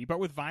the movie. But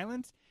with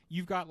violence,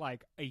 you've got,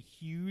 like, a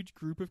huge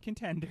group of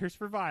contenders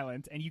for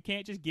violence, and you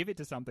can't just give it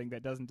to something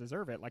that doesn't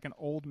deserve it, like an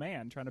old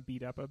man trying to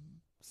beat up a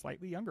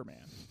slightly younger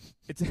man.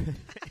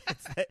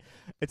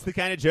 It's the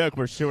kind of joke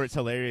where sure it's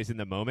hilarious in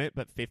the moment,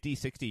 but 50,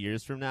 60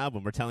 years from now,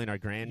 when we're telling our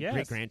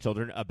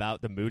great-grandchildren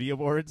about the Moody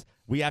Awards,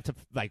 we have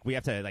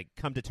to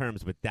come to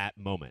terms with that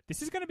moment.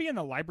 This is going to be in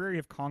the Library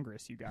of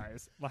Congress, you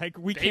guys. Like,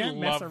 we they can't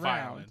mess love around.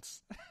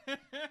 Violence.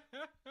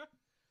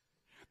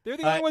 They're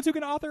the only ones who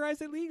can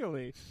authorize it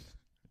legally.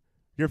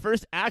 Your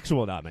first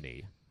actual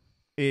nominee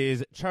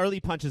is Charlie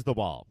Punches the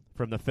Wall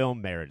from the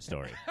film Marriage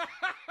Story.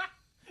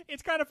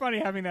 It's kind of funny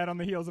having that on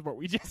the heels of what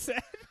we just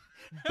said.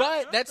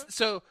 But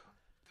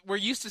we're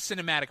used to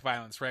cinematic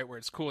violence, right, where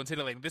it's cool and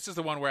titillating. This is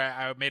the one where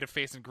I made a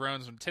face and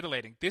groans when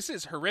titillating. This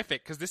is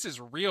horrific because this is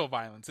real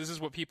violence. This is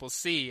what people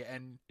see,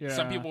 and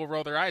some people will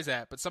roll their eyes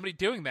at. But somebody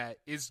doing that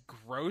is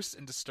gross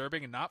and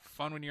disturbing and not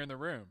fun when you're in the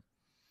room.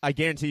 I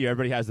guarantee you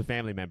everybody has a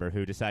family member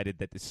who decided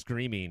that the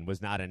screaming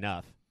was not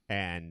enough,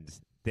 and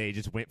they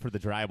just went for the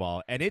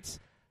drywall. And it's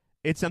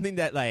something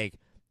that, like,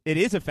 it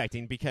is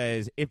affecting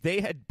because if they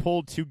had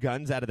pulled two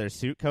guns out of their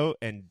suit coat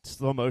and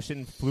slow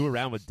motion flew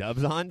around with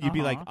doves on, you'd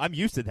be like, I'm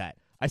used to that.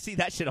 I see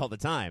that shit all the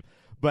time.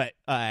 But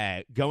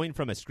going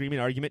from a screaming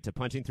argument to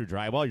punching through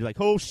drywall, you're like,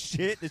 oh,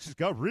 shit, this just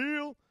got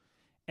real.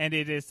 And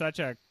it is such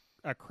a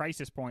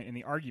crisis point in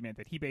the argument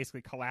that he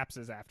basically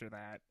collapses after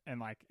that and,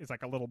 like, is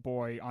like a little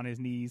boy on his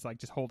knees, like,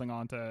 just holding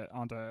onto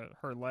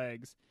her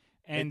legs.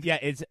 And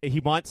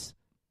he wants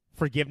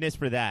forgiveness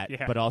for that,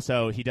 but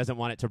also he doesn't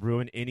want it to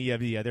ruin any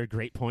of the other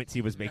great points he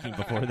was making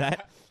before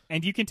that.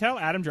 And you can tell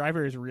Adam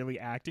Driver is really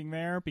acting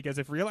there because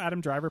if real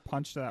Adam Driver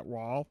punched that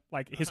wall,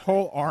 like his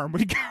whole arm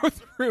would go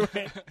through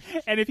it.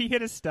 And if he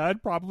hit a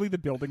stud, probably the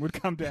building would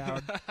come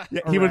down.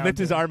 Yeah, he would lift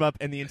his arm up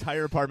and the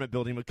entire apartment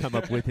building would come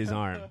up with his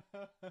arm.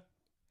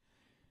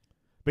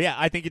 But yeah,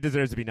 I think it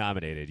deserves to be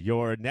nominated.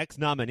 Your next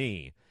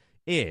nominee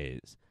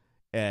is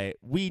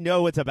we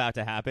know what's about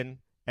to happen.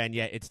 And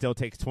yet it still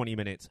takes 20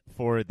 minutes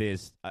for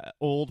this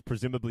old,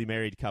 presumably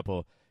married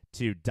couple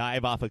to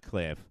dive off a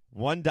cliff.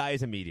 One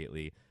dies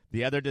immediately.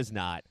 The other does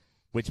not,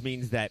 which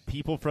means that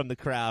people from the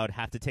crowd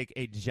have to take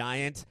a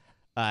giant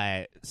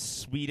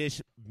Swedish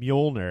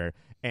Mjolnir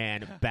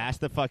and bash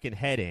the fucking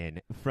head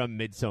in from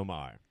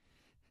Midsommar.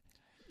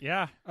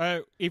 Yeah.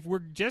 If we're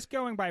just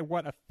going by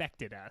what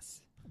affected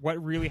us,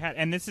 what really had,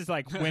 and this is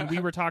like when we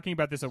were talking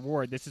about this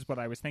award, this is what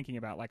I was thinking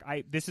about. Like,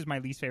 this is my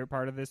least favorite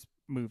part of this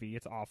movie.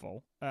 It's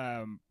awful,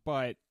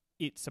 but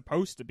it's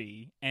supposed to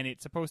be, and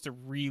it's supposed to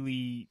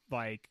really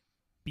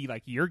be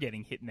like you're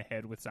getting hit in the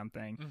head with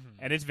something,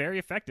 and it's very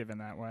effective in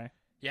that way.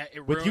 Yeah,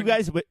 it with you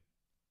guys, with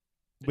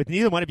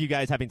neither one of you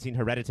guys having seen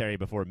Hereditary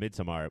before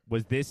Midsommar,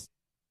 was this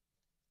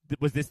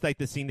like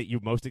the scene that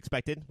you most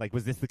expected? Like,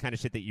 was this the kind of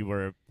shit that you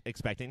were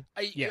expecting?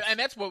 Yes. And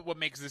that's what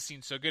makes this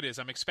scene so good is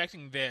I'm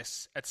expecting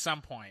this at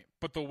some point,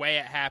 but the way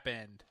it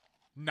happened,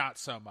 not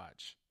so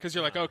much. Because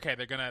you're like, okay,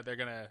 they're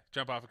gonna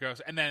jump off a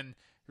ghost, and then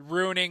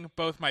ruining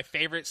both my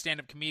favorite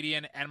stand-up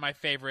comedian and my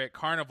favorite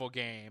carnival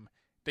game.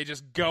 They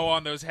just go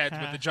on those heads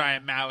with the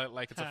giant mallet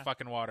like it's a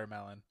fucking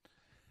watermelon.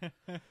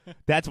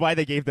 That's why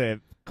they gave the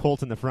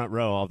Colt in the front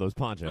row all those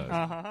ponchos.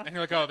 And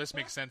you're like, oh, this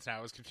makes sense now.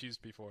 I was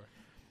confused before.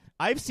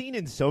 I've seen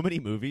in so many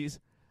movies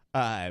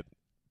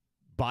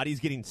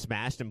bodies getting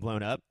smashed and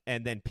blown up,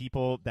 and then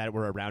people that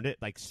were around it,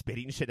 like,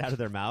 spitting shit out of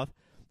their mouth.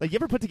 Like, you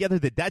ever put together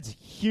that that's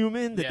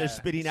human, that they're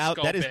spitting out?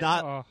 That is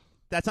not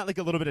that's not like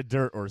a little bit of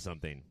dirt or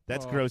something.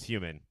 That's gross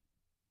human.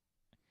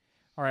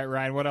 All right,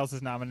 Ryan, what else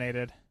is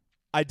nominated?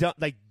 I don't,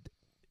 like,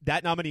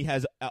 that nominee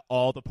has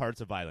all the parts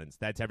of violence.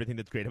 That's everything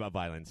that's great about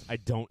violence. I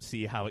don't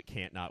see how it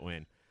can't not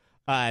win.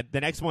 The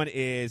next one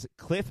is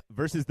Cliff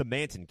versus the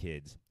Manson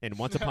Kids in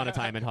Once Upon a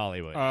Time in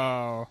Hollywood.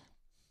 Oh.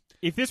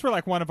 If this were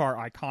like one of our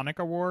iconic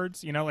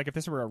awards, you know, like if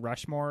this were a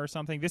Rushmore or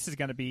something, this is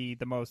going to be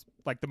the most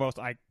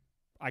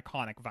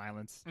iconic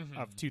violence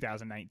of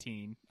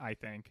 2019, I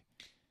think.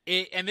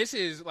 And this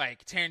is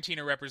like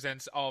Tarantino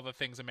represents all the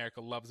things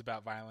America loves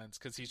about violence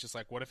because he's just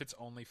like, what if it's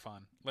only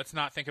fun? Let's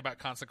not think about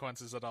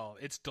consequences at all.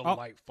 It's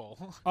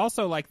delightful.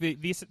 Also, like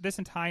this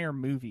entire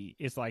movie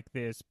is like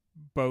this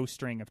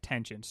bowstring of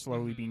tension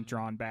slowly being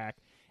drawn back.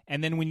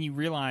 And then when you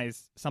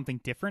realize something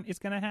different is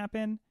going to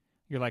happen,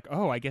 you're like,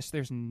 oh, I guess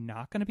there's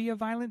not going to be a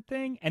violent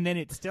thing. And then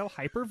it's still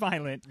hyper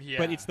violent,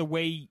 but it's the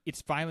way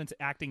it's violence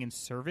acting in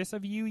service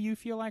of you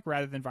feel like,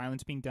 rather than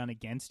violence being done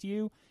against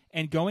you.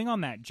 And going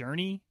on that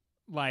journey,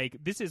 like,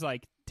 this is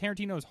like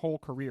Tarantino's whole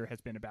career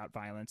has been about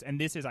violence. And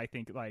this is, I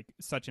think, like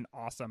such an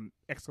awesome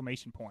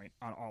exclamation point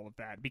on all of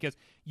that, because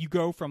you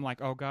go from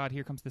like, oh God,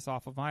 here comes this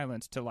awful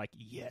violence, to like,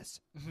 yes,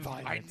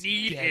 violence. I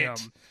need get it.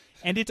 'em.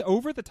 And it's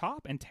over the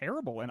top and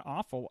terrible and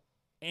awful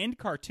and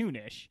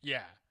cartoonish.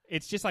 Yeah.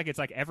 It's just like, it's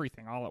like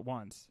everything all at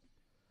once.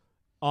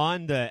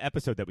 On the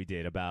episode that we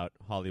did about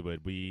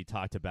Hollywood, we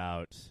talked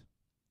about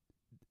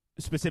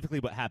specifically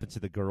what happens to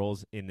the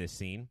girls in this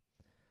scene.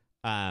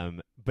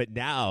 But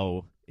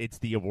now it's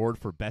the award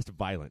for best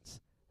violence.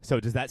 So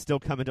does that still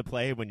come into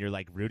play when you're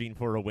like rooting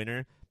for a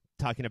winner?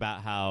 Talking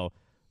about how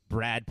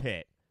Brad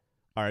Pitt,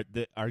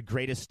 our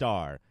greatest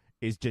star,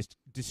 is just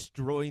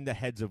destroying the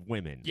heads of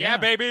women. Yeah,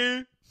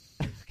 baby.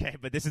 Okay,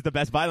 but this is the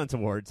best violence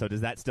award, so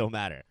does that still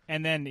matter?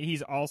 And then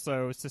he's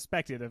also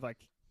suspected of like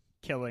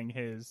killing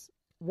his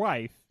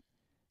wife.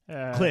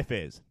 Cliff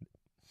is.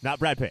 Not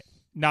Brad Pitt.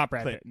 Not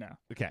Brad Cliff. Pitt, no.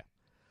 Okay.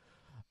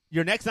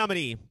 Your next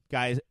nominee,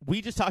 guys,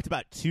 we just talked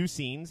about 2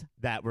 scenes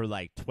that were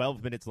like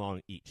 12 minutes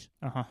long each.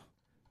 Uh-huh.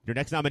 Your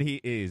next nominee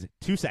is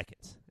 2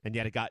 seconds, and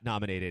yet it got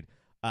nominated.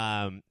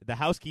 The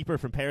housekeeper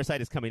from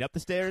Parasite is coming up the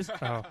stairs.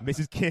 Oh.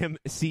 Mrs. Kim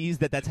sees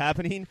that that's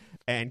happening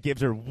and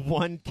gives her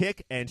one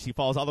kick, and she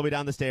falls all the way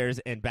down the stairs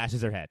and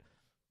bashes her head.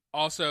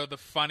 Also, the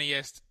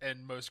funniest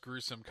and most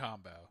gruesome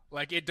combo.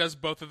 Like, it does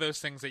both of those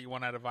things that you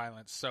want out of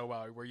violence so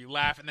well, where you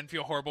laugh and then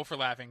feel horrible for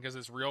laughing because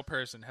this real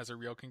person has a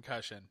real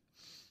concussion.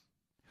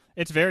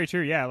 It's very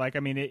true, yeah. Like, I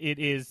mean, it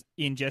is,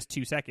 in just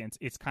 2 seconds,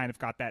 it's kind of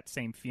got that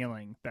same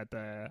feeling that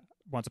the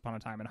Once Upon a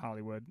Time in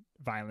Hollywood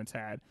violence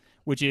had,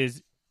 which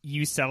is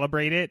you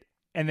celebrate it,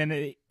 and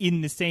then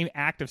in the same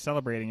act of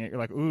celebrating it, you're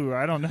like, ooh,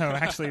 I don't know.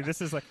 Actually,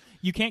 this is like,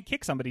 you can't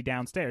kick somebody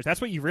downstairs. That's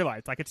what you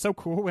realize. Like, it's so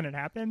cool when it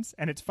happens,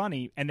 and it's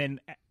funny, and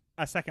then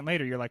a second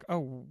later, you're like,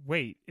 oh,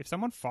 wait, if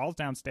someone falls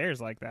downstairs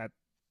like that,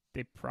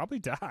 they probably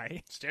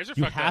die. Stairs are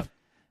You fucked up.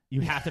 You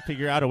have to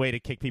figure out a way to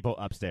kick people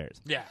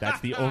upstairs. Yeah. That's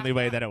the only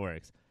way that it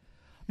works.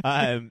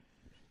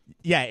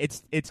 Yeah,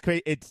 it's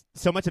crazy. It's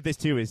so much of this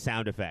too is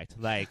sound effect.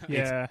 Like,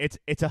 Yeah.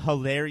 it's a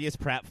hilarious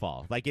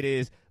pratfall. Like, it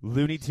is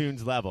Looney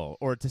Tunes level,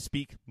 or to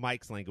speak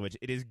Mike's language,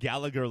 it is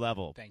Gallagher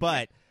level. Thank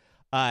but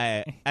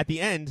at the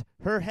end,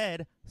 her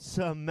head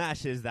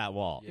smashes that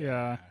wall.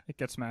 Yeah, it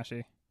gets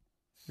smashy.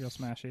 Real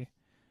smashy.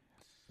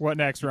 What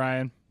next,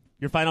 Ryan?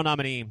 Your final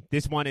nominee.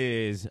 This one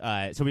is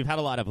so we've had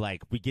a lot of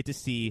like, we get to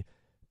see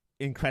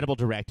incredible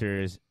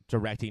directors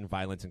directing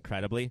violence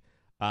incredibly.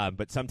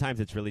 But sometimes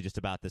it's really just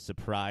about the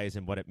surprise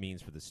and what it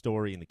means for the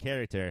story and the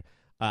character.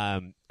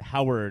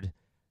 Howard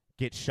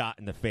gets shot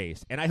in the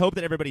face. And I hope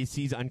that everybody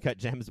sees Uncut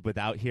Gems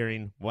without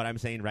hearing what I'm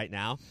saying right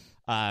now.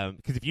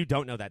 Because if you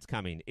don't know that's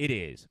coming, it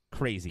is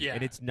crazy. Yeah.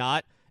 And it's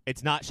not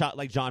shot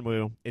like John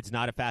Woo. It's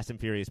not a Fast and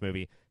Furious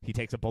movie. He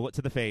takes a bullet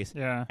to the face,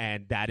 Yeah.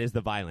 and that is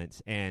the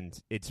violence. And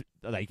it's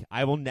like,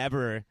 I will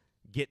never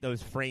get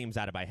those frames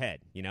out of my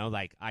head. You know,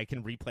 like, I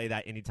can replay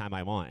that anytime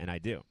I want, and I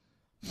do.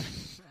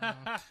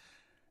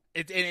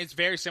 It's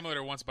very similar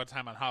to Once Upon a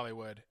Time on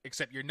Hollywood,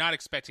 except you're not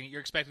expecting it.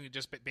 You're expecting it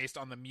just based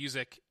on the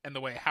music and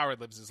the way Howard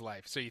lives his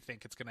life, so you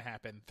think it's going to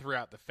happen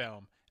throughout the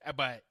film.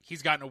 But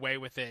he's gotten away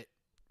with it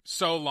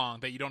so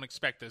long that you don't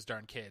expect those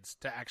darn kids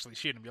to actually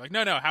shoot him. You're like,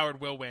 no, Howard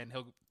will win.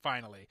 He'll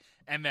finally.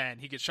 And then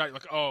he gets shot. You're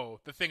like,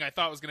 oh, the thing I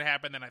thought was going to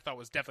happen, then I thought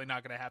was definitely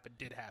not going to happen,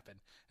 did happen.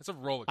 It's a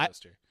roller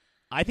coaster.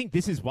 I think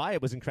this is why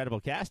it was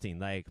incredible casting.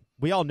 Like,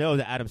 we all know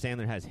that Adam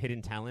Sandler has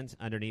hidden talents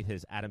underneath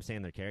his Adam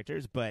Sandler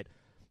characters, but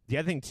the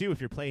other thing, too,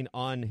 if you're playing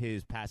on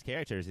his past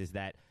characters, is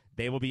that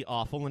they will be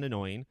awful and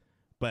annoying,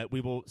 but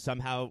we will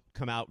somehow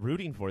come out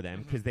rooting for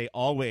them because they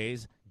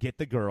always get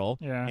the girl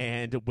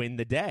and win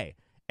the day.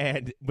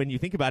 And when you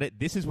think about it,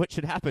 this is what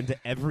should happen to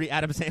every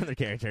Adam Sandler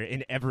character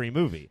in every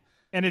movie.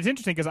 And it's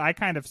interesting because I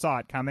kind of saw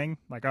it coming.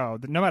 Like, oh,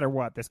 no matter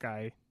what, this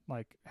guy,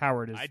 like,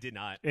 Howard is I did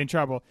not. in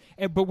trouble.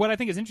 But what I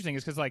think is interesting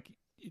is because, like,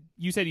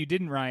 you said you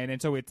didn't, Ryan,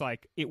 and so it's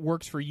like it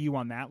works for you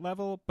on that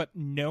level, but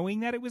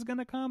knowing that it was going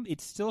to come,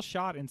 it's still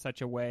shot in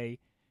such a way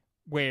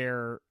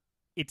where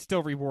it's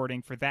still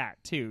rewarding for that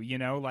too, you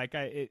know? Like,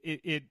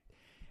 it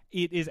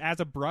is as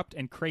abrupt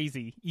and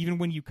crazy even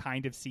when you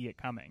kind of see it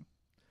coming.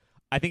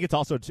 I think it's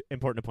also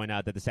important to point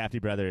out that the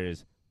Safdie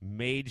brothers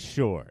made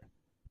sure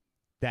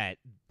that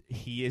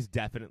he is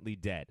definitely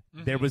dead.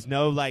 There was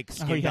no like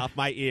skinned off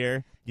my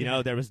ear. You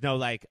know, there was no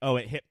like, oh,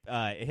 it hit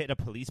a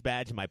police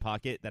badge in my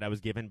pocket that I was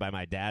given by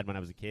my dad when I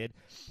was a kid.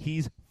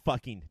 He's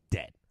fucking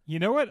dead. You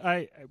know what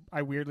I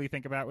weirdly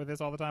think about with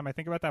this all the time? I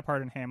think about that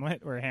part in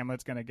Hamlet where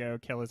Hamlet's going to go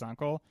kill his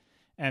uncle,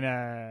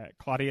 and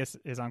Claudius,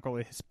 his uncle,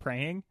 is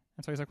praying.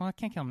 And so he's like, well, I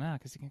can't kill him now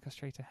because he can go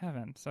straight to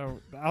heaven. So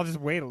I'll just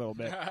wait a little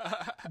bit.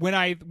 When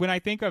I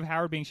think of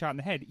Howard being shot in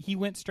the head, he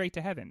went straight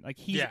to heaven. Like,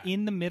 he's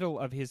in the middle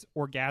of his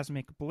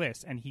orgasmic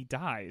bliss, and he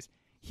dies.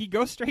 He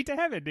goes straight to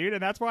heaven, dude.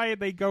 And that's why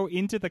they go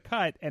into the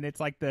cut, and it's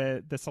like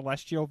the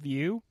celestial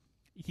view.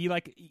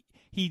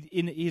 He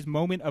in his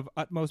moment of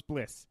utmost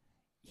bliss,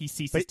 he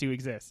ceases to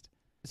exist.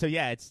 So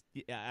yeah,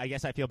 I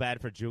guess I feel bad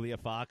for Julia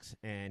Fox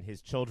and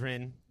his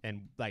children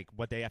and like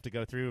what they have to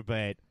go through.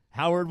 But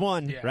Howard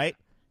won, right?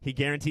 He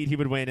guaranteed he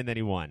would win, and then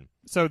he won.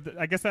 So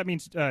I guess that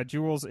means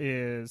Jules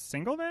is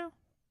single now.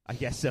 I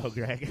guess so,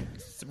 Greg.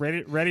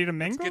 ready to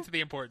mingle. Let's get to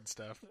the important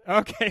stuff.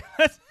 Okay.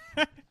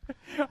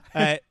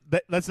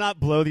 Let's not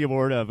blow the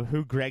award of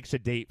who Greg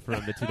should date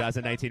from the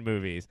 2019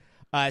 movies.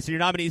 So your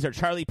nominees are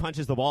Charlie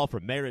Punches the Wall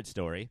from Marriage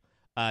Story,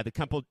 the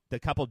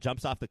couple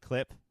jumps off the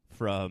cliff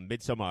from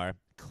Midsommar,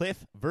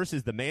 Cliff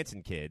versus the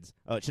Manson Kids.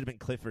 Oh, it should have been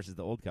Cliff versus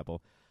the old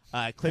couple.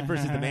 Cliff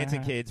versus the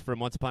Manson Kids from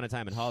Once Upon a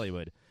Time in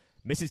Hollywood.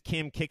 Mrs.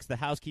 Kim kicks the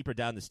housekeeper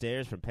down the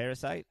stairs from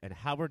Parasite, and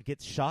Howard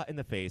gets shot in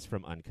the face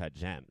from Uncut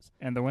Gems.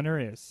 And the winner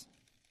is?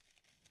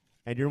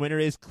 And your winner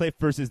is Cliff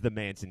versus the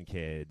Manson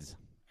Kids.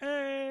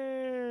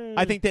 Hey!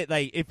 I think that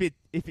like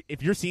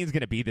if your scene's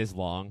gonna be this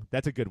long,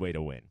 that's a good way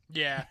to win.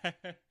 Yeah.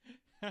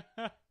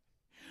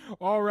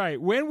 All right.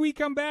 When we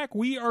come back,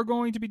 we are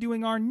going to be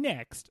doing our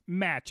next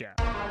matchup.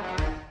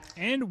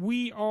 And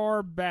we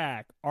are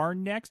back. Our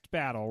next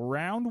battle,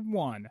 round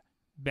 1,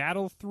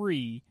 battle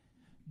 3,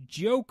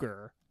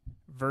 Joker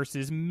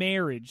versus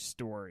Marriage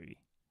Story.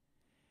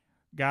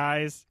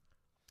 Guys,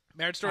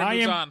 Marriage Story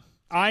moves on.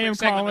 I am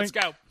calling. Let's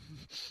go.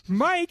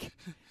 Mike,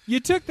 you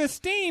took the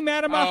steam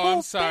out of my whole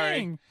I'm sorry.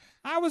 thing.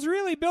 I was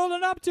really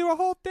building up to a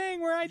whole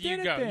thing where I did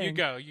You go. thing. You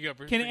go.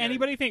 Can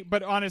anybody think?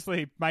 But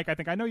honestly, Mike, I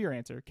think I know your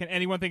answer. Can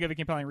anyone think of a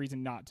compelling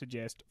reason not to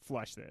just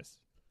flush this?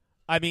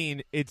 I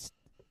mean,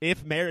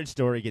 if Marriage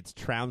Story gets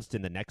trounced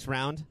in the next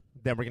round,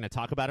 then we're going to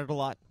talk about it a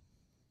lot.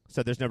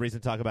 So there's no reason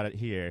to talk about it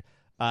here.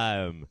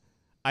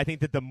 I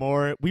think that the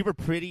more we were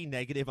pretty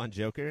negative on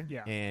Joker,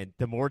 and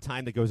the more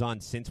time that goes on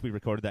since we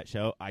recorded that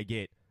show, I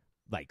get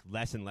like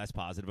less and less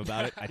positive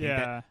about it.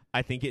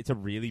 I think it's a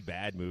really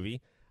bad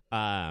movie.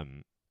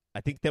 I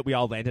think that we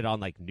all landed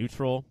on like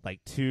neutral, like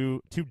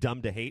too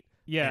dumb to hate.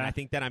 Yeah, and I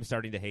think that I'm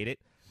starting to hate it.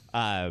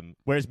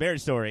 Whereas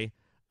Marriage Story,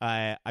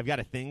 I've got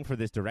a thing for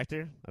this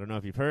director. I don't know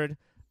if you've heard.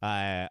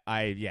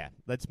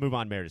 Let's move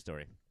on. Marriage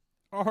Story.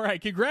 All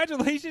right,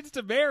 congratulations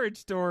to Marriage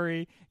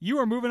Story. You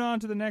are moving on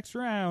to the next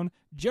round.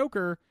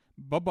 Joker,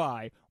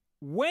 bye-bye.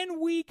 When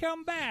we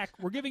come back,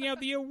 we're giving out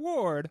the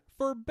award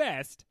for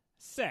Best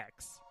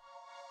Sex.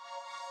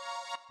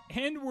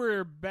 And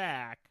we're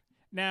back.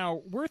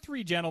 Now, we're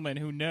three gentlemen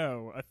who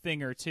know a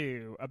thing or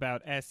two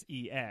about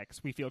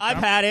sex. I've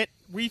had it.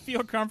 We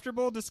feel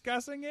comfortable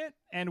discussing it,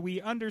 and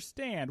we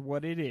understand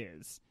what it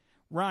is.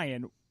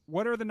 Ryan,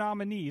 what are the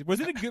nominees?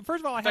 Was it a good? First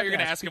of all, I thought you were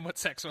going to ask him what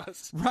sex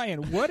was.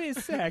 Ryan, what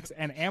is sex,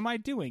 and am I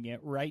doing it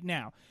right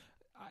now?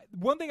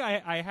 One thing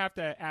I have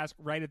to ask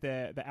right at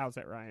the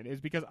outset, Ryan, is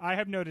because I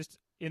have noticed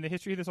in the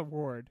history of this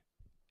award,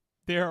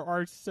 there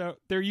are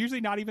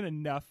usually not even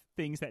enough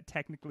things that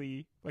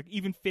technically like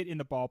even fit in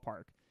the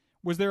ballpark.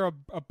 Was there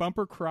a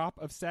bumper crop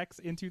of sex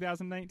in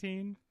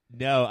 2019?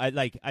 No,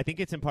 I think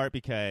it's in part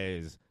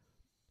because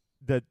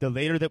the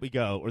later that we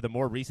go, or the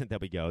more recent that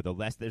we go, the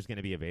less there's going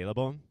to be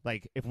available.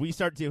 Like, if we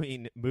start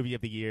doing movie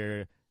of the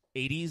year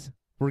 80s,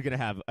 we're going to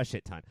have a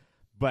shit ton.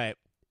 But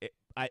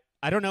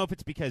I don't know if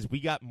it's because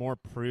we got more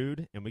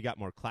prude and we got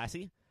more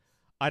classy.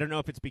 I don't know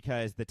if it's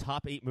because the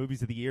top 8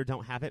 movies of the year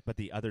don't have it, but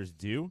the others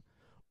do.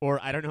 Or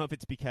I don't know if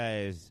it's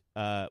because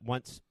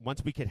once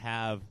we could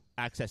have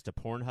access to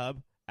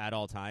Pornhub at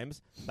all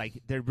times, like,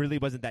 there really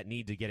wasn't that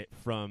need to get it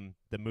from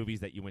the movies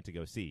that you went to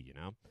go see, you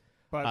know?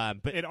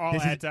 But it all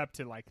adds up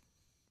to, like,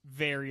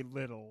 very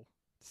little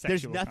sexual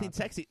There's nothing content.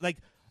 sexy. Like,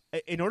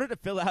 in order to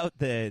fill out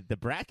the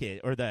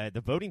bracket or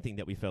the voting thing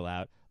that we fill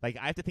out, like,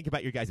 I have to think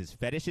about your guys'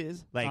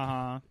 fetishes.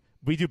 Like,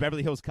 we do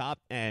Beverly Hills Cop,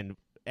 and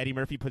Eddie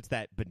Murphy puts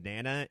that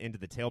banana into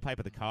the tailpipe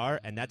of the car,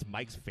 and that's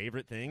Mike's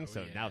favorite thing,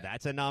 now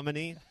that's a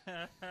nominee.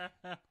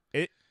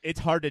 It's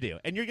hard to do,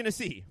 and you're going to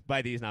see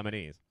by these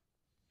nominees.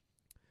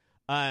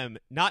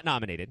 Not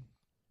nominated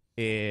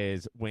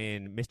is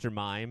when Mr.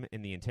 Mime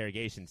in the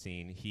interrogation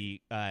scene,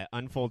 he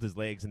unfolds his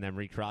legs and then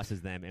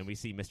recrosses them, and we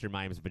see Mr.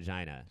 Mime's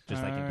vagina,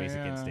 just like in Basic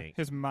Instinct.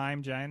 His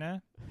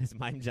mime-gina? His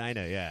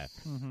mime-gina, yeah.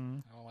 Mm-hmm.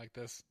 I don't like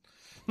this.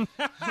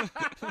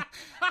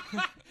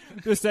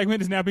 This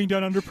segment is now being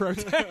done under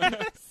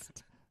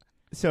protest.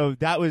 So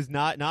that was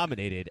not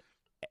nominated,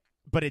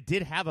 but it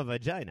did have a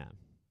vagina.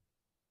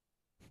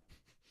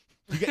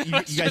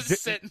 Let's just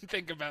sit and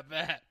think about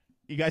that.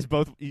 You guys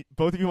both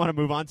of you want to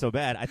move on so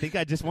bad. I think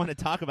I just want to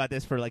talk about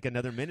this for like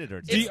another minute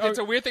or two. It's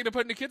a weird thing to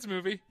put in a kids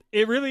movie.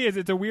 It really is.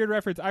 It's a weird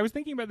reference. I was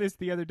thinking about this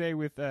the other day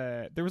with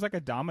there was like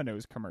a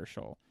Domino's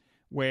commercial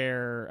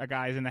where a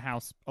guy's in the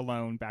house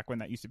alone back when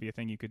that used to be a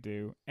thing you could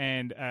do,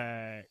 and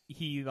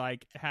he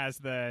like has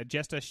the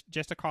just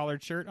a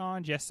collared shirt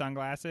on, just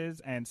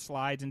sunglasses, and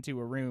slides into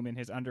a room in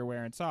his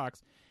underwear and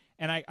socks.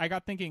 And I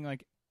got thinking,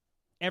 like,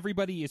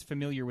 everybody is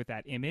familiar with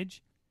that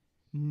image.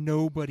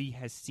 Nobody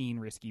has seen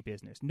Risky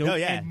Business.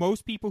 And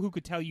most people who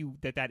could tell you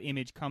that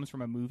image comes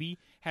from a movie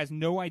has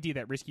no idea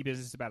that Risky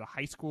Business is about a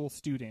high school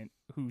student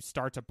who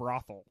starts a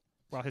brothel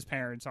while his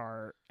parents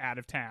are out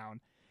of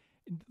town.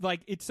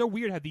 Like, it's so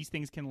weird how these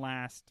things can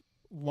last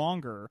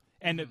longer,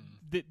 And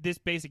this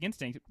Basic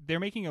Instinct, they're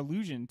making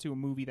allusion to a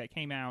movie that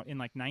came out in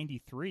like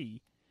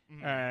 93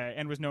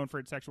 and was known for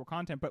its sexual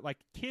content. But like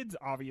kids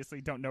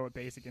obviously don't know what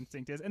Basic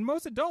Instinct is. And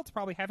most adults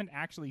probably haven't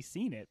actually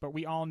seen it. But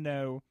we all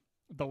know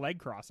the leg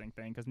crossing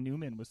thing because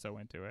Newman was so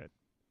into it.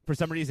 For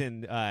some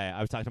reason,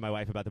 I was talking to my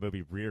wife about the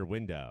movie Rear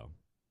Window.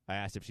 I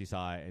asked if she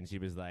saw it, and she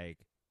was like,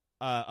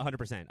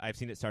 100%. I've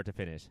seen it start to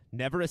finish.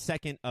 Never a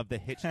second of the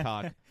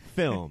Hitchcock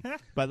film.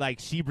 But, like,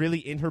 she really,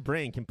 in her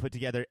brain, can put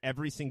together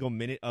every single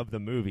minute of the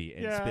movie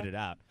and spit it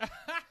out.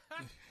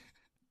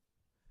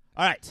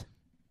 All right.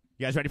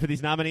 You guys ready for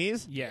these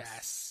nominees?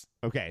 Yes.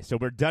 Okay, so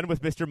we're done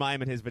with Mr.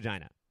 Mime and his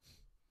vagina.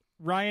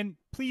 Ryan,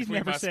 please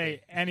never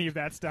say any of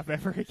that stuff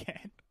ever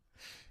again.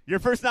 Your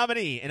first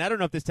nominee, and I don't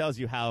know if this tells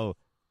you how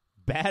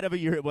bad of a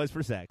year it was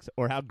for sex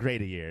or how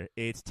great a year.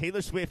 It's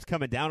Taylor Swift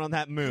coming down on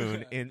that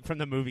moon from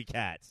the movie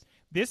Cats.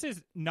 This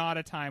is not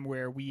a time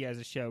where we as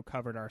a show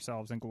covered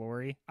ourselves in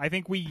glory. I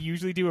think we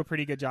usually do a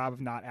pretty good job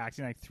of not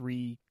acting like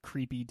three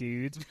creepy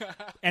dudes.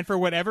 And for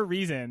whatever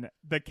reason,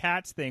 the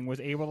Cats thing was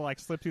able to like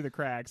slip through the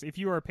cracks. If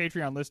you are a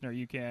Patreon listener,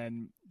 you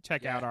can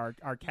check out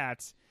our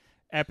Cats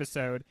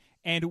episode.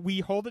 And we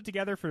hold it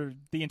together for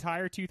the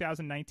entire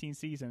 2019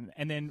 season.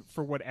 And then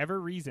for whatever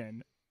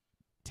reason,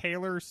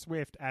 Taylor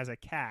Swift as a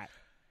cat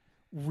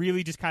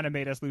really just kind of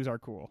made us lose our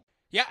cool.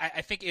 Yeah,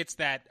 I think it's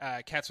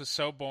that Cats was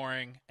so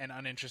boring and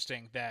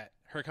uninteresting that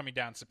her coming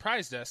down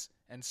surprised us,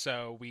 and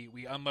so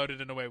we unloaded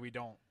in a way we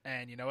don't.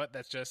 And you know what?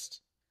 That's just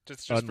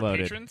for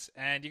patrons,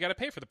 and you got to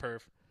pay for the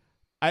perv.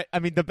 I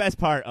mean, the best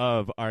part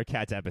of our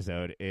Cats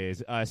episode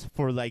is us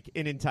for like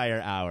an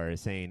entire hour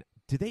saying,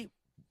 do they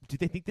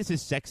think this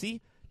is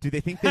sexy? Do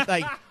they think that,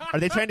 like, are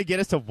they trying to get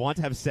us to want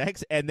to have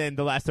sex? And then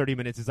the last 30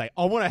 minutes is like,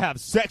 I want to have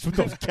sex with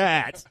those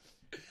cats.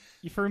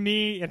 For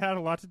me, it had a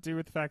lot to do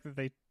with the fact that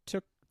they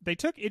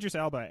took Idris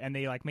Elba and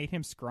they like made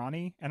him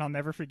scrawny, and I'll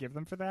never forgive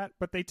them for that.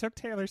 But they took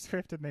Taylor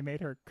Swift and they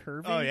made her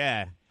curvy. Oh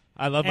yeah,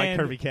 I love my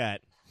curvy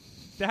cat.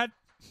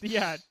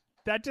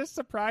 That just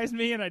surprised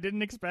me, and I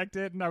didn't expect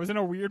it, and I was in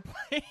a weird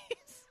place.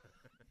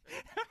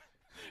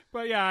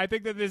 But yeah, I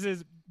think that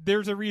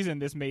there's a reason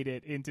this made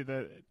it into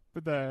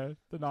the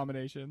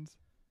nominations.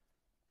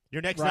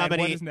 Your next Ryan,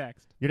 nominee. what is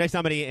next? Your next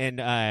nominee, and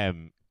I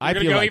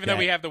feel feel go like even though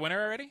we have the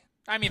winner already.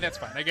 I mean, that's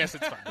fine. I guess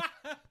it's fine.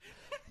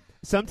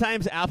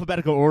 Sometimes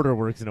alphabetical order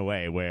works in a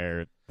way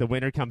where the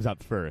winner comes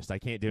up first. I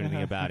can't do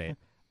anything about it.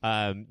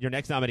 Your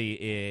next nominee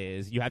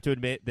is, you have to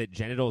admit that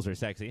genitals are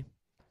sexy,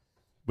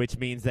 which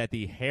means that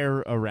the hair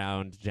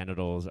around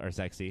genitals are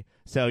sexy.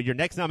 So your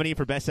next nominee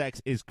for Best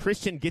Sex is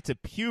Christian gets a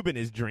pube in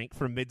his drink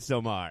from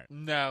Midsommar.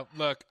 No,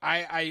 look,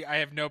 I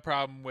have no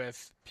problem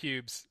with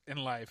pubes in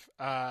life,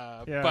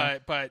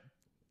 but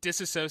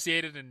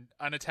disassociated and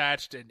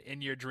unattached and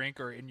in your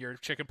drink or in your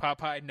chicken pot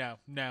pie, no.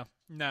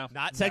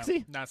 Not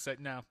sexy?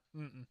 No.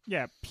 Mm-mm.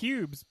 Yeah,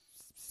 pubes,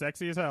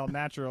 sexy as hell,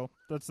 natural.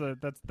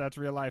 That's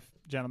real life,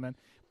 gentlemen.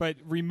 But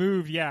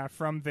removed,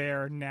 from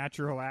their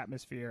natural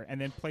atmosphere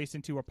and then placed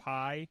into a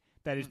pie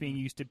that is being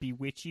used to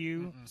bewitch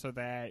you so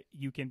that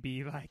you can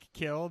be like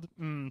killed.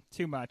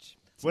 Too much.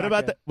 What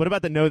about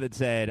the note that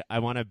said, "I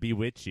want to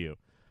bewitch you"?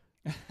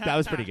 That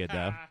was pretty good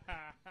though.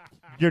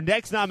 Your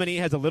next nominee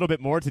has a little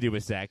bit more to do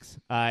with sex.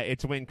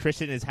 It's when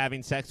Christian is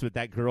having sex with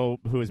that girl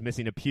who is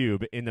missing a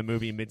pube in the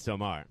movie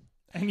Midsommar.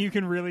 And you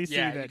can really see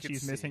that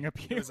she's missing a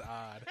pube. It was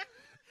odd.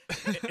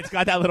 It's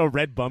got that little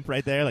red bump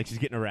right there, like she's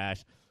getting a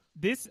rash.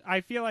 This,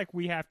 I feel like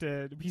we have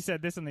to, he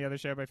said this on the other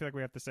show, but I feel like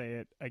we have to say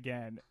it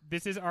again.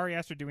 This is Ari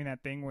Aster doing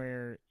that thing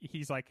where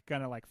he's like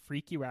going to like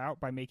freak you out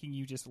by making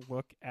you just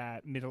look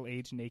at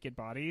middle-aged naked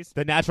bodies.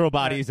 The natural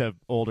bodies of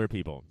older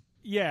people.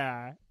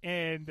 Yeah,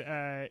 and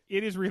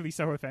it is really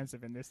so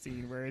offensive in this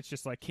scene where it's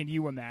just like, can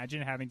you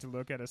imagine having to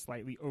look at a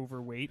slightly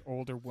overweight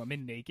older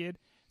woman naked?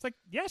 It's like,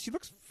 yeah, she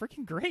looks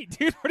freaking great,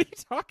 dude. What are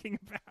you talking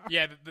about?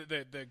 Yeah,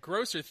 the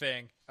grosser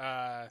thing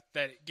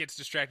that gets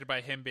distracted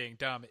by him being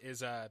dumb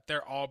is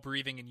they're all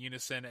breathing in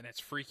unison, and it's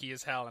freaky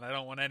as hell, and I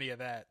don't want any of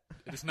that.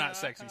 It is not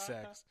sexy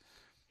sex.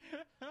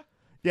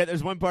 Yeah,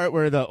 there's one part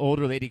where the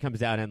older lady comes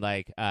down and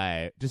like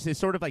just is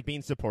sort of like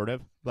being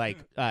supportive, like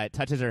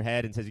touches her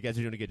head and says, "You guys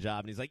are doing a good job,"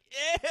 and he's like,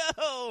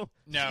 "Ew."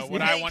 No,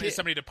 what I want is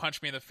somebody to punch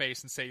me in the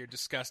face and say you're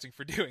disgusting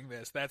for doing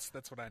this. That's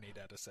what I need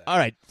to say. All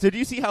right. So do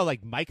you see how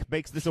like Mike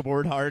makes this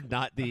award hard,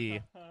 not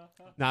the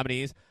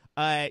nominees?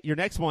 Your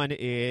next one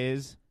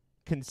is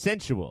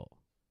consensual,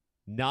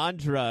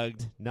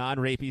 non-drugged,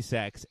 non-rapey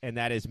sex, and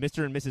that is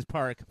Mr. and Mrs.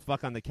 Park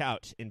fuck on the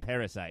couch in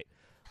Parasite.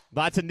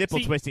 Lots of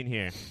nipple twisting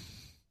here.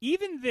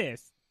 Even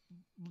this,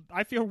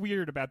 I feel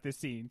weird about this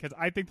scene because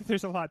I think that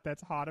there's a lot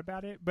that's hot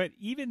about it. But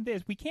even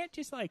this, we can't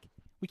just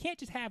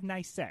have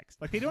nice sex.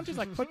 Like they don't just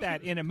like put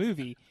that in a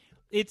movie.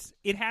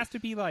 It has to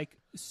be like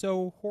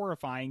so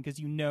horrifying because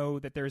you know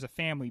that there's a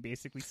family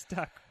basically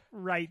stuck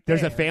right there.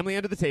 There's a family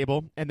under the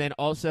table, and then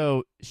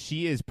also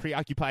she is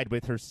preoccupied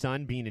with her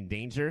son being in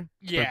danger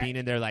for being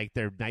in their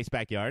nice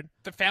backyard.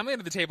 The family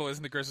under the table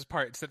isn't the grossest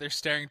part. It's that they're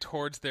staring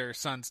towards their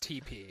son's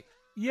teepee.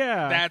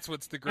 Yeah. That's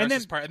what's the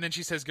grossest part. And then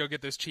she says, "Go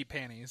get those cheap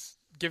panties."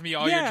 Give me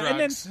all your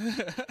drugs.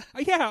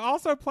 And then,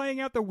 also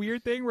playing out the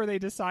weird thing where they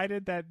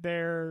decided that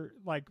their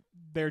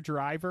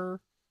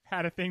driver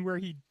had a thing where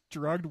he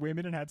drugged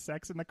women and had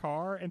sex in the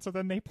car, and so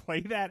then they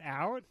play that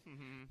out.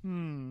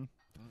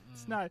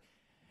 It's not.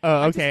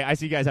 Oh, okay. I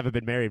see you guys haven't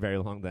been married very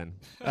long then.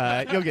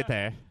 You'll get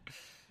there.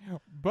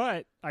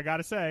 But I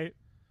gotta say,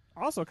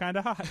 also kind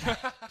of hot.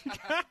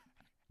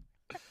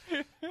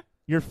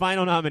 Your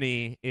final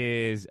nominee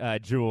is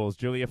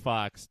Julia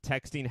Fox,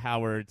 texting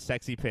Howard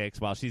sexy pics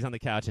while she's on the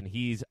couch and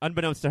he's,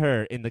 unbeknownst to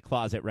her, in the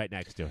closet right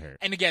next to her.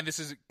 And again, this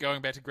is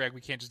going back to Greg.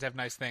 We can't just have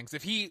nice things.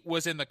 If he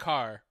was in the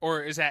car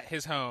or is at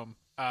his home,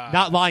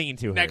 not lying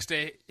to her, next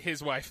to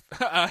his wife,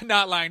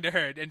 not lying to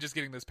her, and just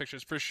getting those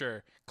pictures for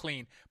sure,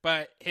 clean.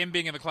 But him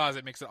being in the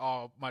closet makes it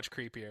all much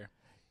creepier.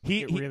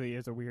 It really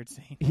is a weird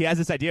scene. He has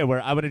this idea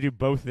where I want to do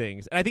both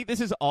things. And I think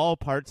this is all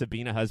parts of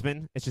being a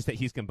husband. It's just that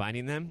he's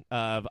combining them.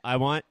 I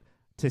want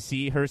to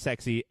see her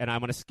sexy, and I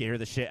want to scare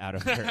the shit out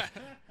of her.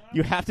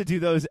 You have to do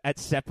those at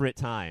separate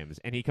times,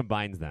 and he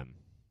combines them.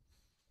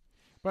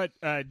 But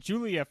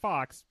Julia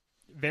Fox,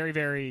 very,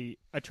 very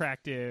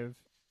attractive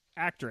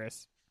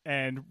actress,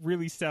 and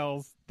really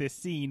sells this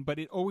scene, but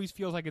it always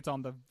feels like it's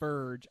on the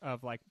verge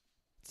of like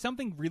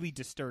something really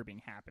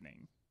disturbing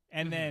happening.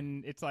 And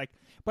then it's like,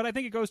 but I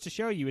think it goes to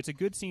show you it's a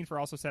good scene for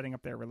also setting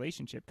up their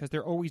relationship, because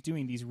they're always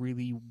doing these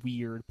really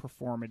weird,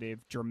 performative,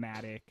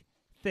 dramatic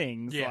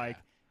things like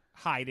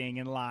hiding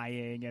and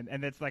lying,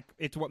 and it's like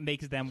it's what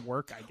makes them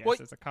work, I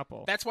guess, as a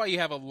couple. That's why you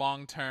have a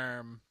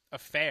long-term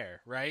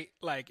affair, right?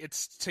 Like,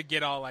 it's to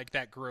get all like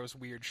that gross,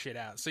 weird shit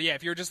out. So yeah,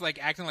 if you're just like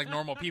acting like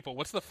normal people,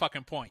 what's the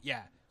fucking point?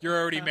 Yeah, you're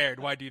already married.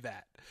 Why do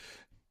that?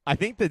 I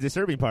think the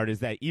disturbing part is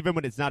that even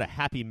when it's not a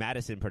Happy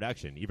Madison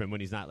production, even when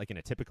he's not like in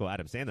a typical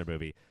Adam Sandler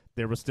movie,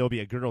 there will still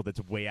be a girl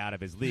that's way out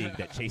of his league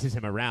that chases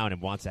him around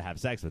and wants to have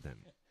sex with him.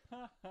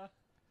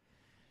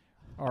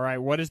 All right,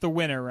 what is the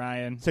winner,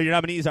 Ryan? So your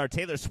nominees are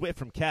Taylor Swift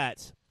from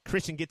Cats,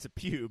 Christian gets a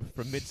pube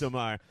from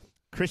Midsommar,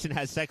 Christian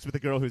has sex with a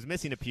girl who's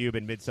missing a pube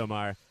in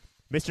Midsommar,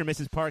 Mr. and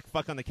Mrs. Park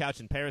fuck on the couch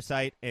in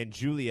Parasite, and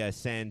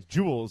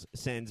Jules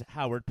sends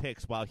Howard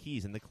pics while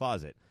he's in the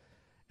closet.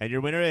 And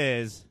your winner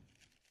is,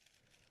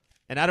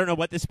 and I don't know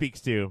what this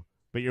speaks to,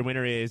 but your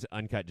winner is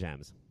Uncut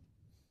Gems.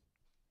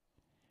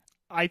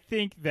 I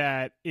think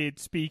that it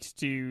speaks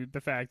to the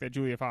fact that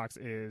Julia Fox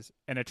is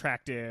an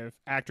attractive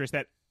actress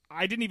that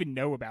I didn't even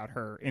know about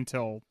her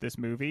until this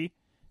movie.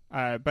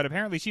 But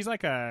apparently she's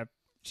like an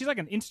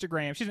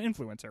Instagram, she's an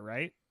influencer,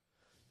 right?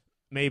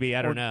 Maybe,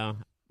 I don't know.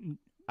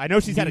 I know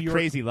she's had a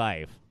crazy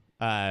life.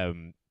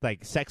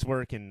 Like sex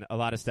work and a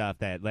lot of stuff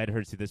that led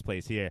her to this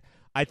place here.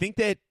 I think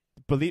that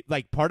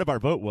part of our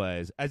vote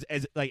was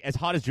as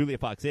hot as Julia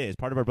Fox is,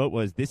 part of our vote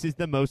was this is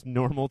the most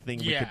normal thing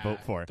we could vote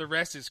for. The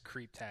rest is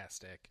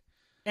creeptastic.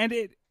 And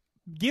it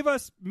give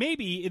us,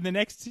 maybe in the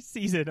next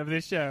season of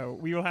this show,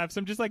 we will have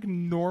some just like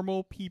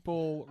normal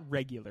people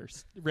regular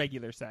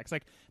sex.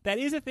 Like that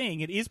is a thing.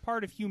 It is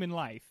part of human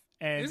life.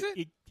 And is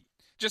it?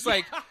 Just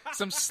like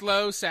some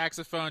slow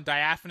saxophone,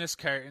 diaphanous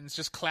curtains,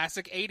 just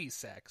classic 80s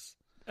sex.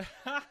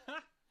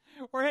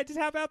 Or just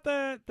how about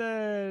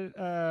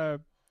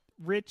the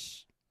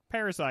rich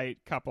Parasite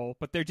couple,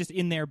 but they're just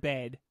in their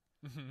bed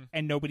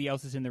and nobody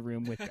else is in the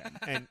room with them.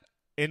 And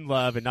in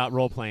love and not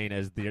role-playing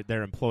as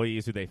their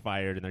employees who they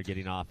fired, and they're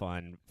getting off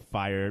on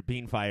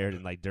being fired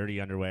in like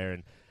dirty underwear.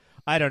 And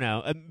I don't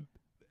know.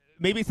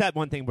 Maybe it's that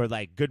one thing where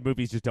like good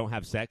movies just don't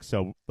have sex,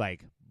 so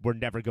like we're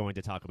never going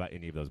to talk about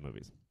any of those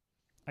movies.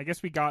 I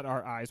guess we got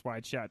our eyes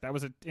wide shut. That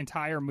was an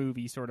entire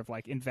movie sort of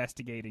like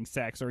investigating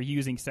sex or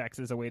using sex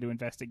as a way to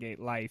investigate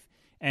life.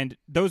 And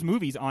those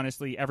movies,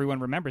 honestly, everyone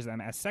remembers them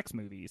as sex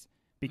movies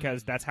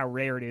because that's how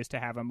rare it is to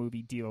have a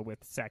movie deal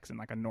with sex in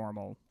like a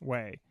normal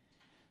way.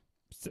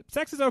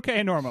 Sex is okay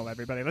and normal,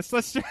 everybody. Let's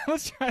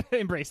try to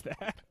embrace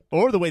that.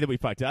 Or the way that we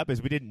fucked up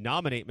is we didn't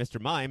nominate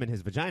Mr. Mime and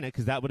his vagina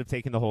because that would have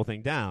taken the whole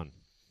thing down.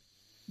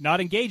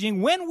 Not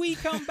engaging. When we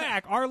come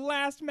back, our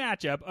last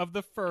matchup of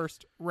the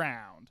first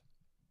round.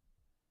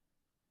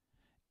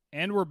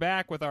 And we're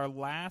back with our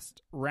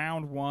last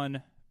round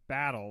one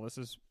battle. This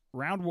is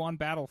round one,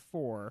 battle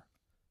 4.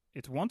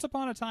 It's Once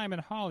Upon a Time in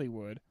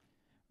Hollywood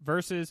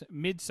versus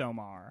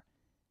Midsommar.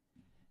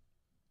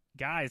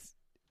 Guys,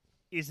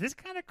 is this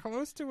kind of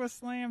close to a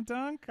slam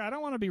dunk? I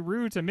don't want to be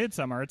rude to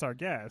Midsommar. It's our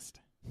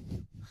guest.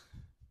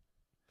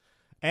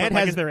 And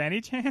is there any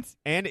chance?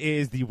 And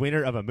is the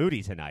winner of a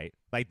Moody tonight.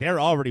 Like, they're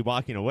already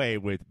walking away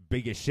with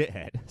biggest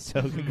shithead.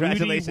 So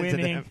congratulations to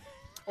them.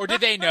 Or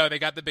did they know they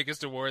got the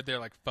biggest award? They're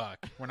like, fuck,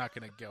 we're not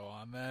going to go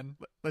on then.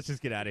 Let's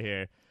just get out of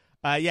here.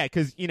 Yeah,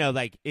 because,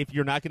 like, if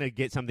you're not going to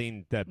get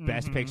something the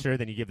best picture,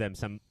 then you give them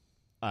some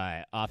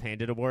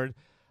offhanded award.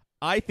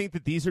 I think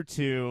that these are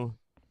two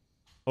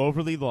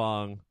overly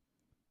long,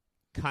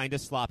 kind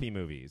of sloppy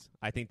movies.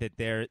 I think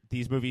that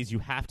these movies you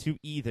have to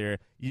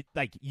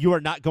you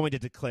are not going to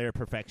declare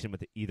perfection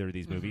with either of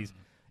these movies.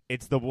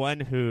 It's the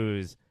one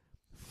whose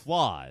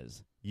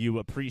flaws you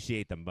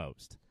appreciate the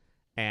most.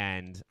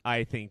 And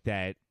I think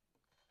that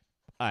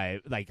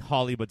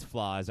Hollywood's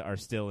flaws are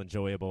still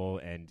enjoyable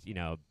and,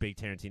 big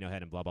Tarantino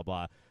head and blah, blah,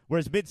 blah.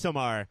 Whereas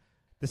Midsommar,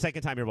 the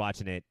second time you're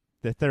watching it,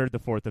 the third, the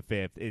fourth, the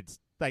fifth, it's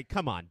like,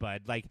 come on,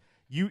 bud. Like,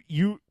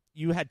 you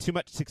had too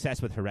much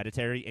success with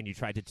Hereditary, and you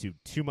tried to do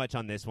too much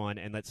on this one,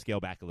 and let's scale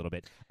back a little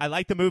bit. I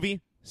like the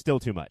movie, still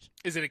too much.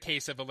 Is it a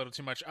case of a little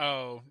too much?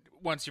 Oh,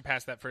 once you're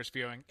past that first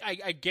viewing,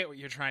 I get what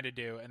you're trying to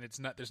do, and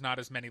there's not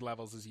as many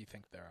levels as you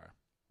think there are.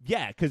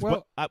 Yeah, because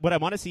what I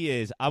want to see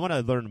is I want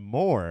to learn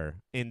more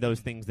in those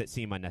things that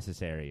seem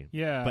unnecessary.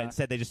 Yeah. But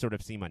instead, they just sort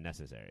of seem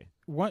unnecessary.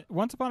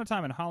 Once Upon a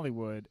Time in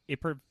Hollywood, it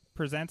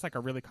presents like a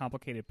really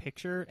complicated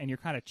picture, and you're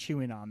kind of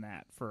chewing on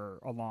that for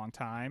a long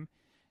time.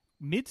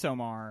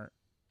 Midsommar,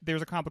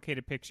 there's a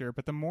complicated picture,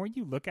 but the more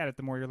you look at it,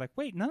 the more you're like,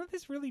 wait, none of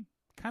this really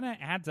kind of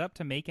adds up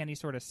to make any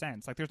sort of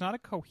sense. Like, there's not a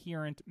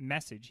coherent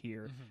message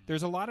here. Mm-hmm.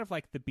 There's a lot of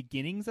like the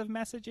beginnings of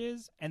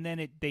messages, and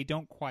then they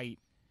don't quite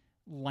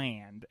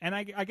land. And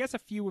I guess a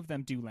few of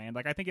them do land.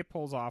 Like, I think it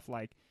pulls off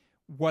like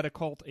what a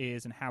cult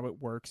is and how it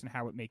works and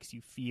how it makes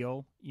you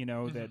feel, you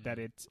know, mm-hmm. that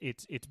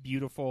it's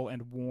beautiful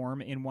and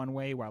warm in one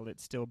way while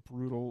it's still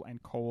brutal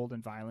and cold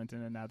and violent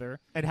in another.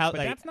 And how, but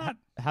like, that's not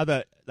how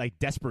the like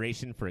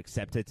desperation for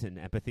acceptance and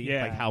empathy,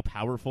 yeah. like how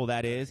powerful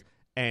that is.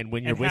 And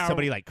when you're with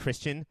somebody like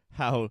Christian,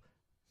 how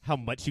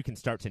much you can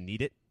start to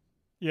need it.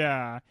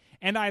 Yeah.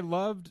 And I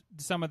loved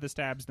some of the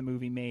stabs the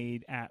movie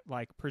made at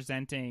like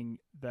presenting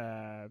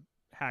the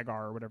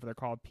Hagar or whatever they're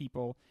called,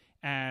 people,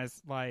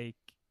 as like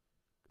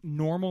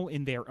normal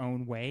in their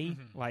own way.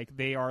 Mm-hmm. Like,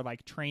 they are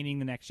like training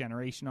the next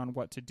generation on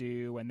what to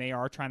do, and they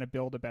are trying to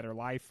build a better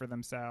life for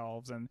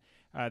themselves, and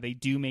they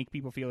do make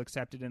people feel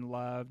accepted and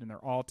loved, and they're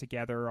all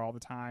together all the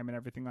time and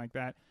everything like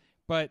that.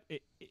 But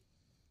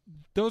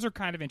those are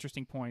kind of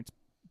interesting points,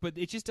 but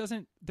it just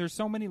doesn't, there's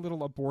so many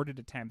little aborted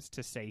attempts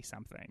to say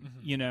something, mm-hmm.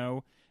 you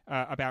know,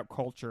 about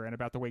culture and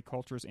about the way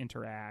cultures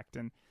interact.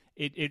 And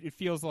it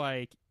feels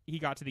like he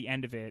got to the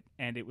end of it,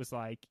 and it was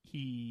like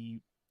he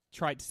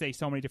tried to say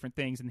so many different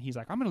things, and he's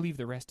like, I'm going to leave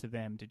the rest to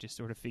them to just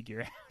sort of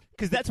figure out.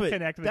 Because that's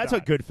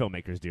what good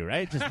filmmakers do,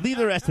 right? Just leave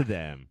the rest to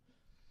them.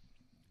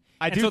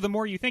 So the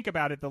more you think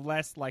about it, the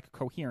less like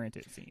coherent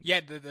it seems. Yeah,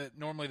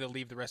 normally the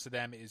leave the rest of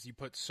them is you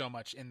put so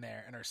much in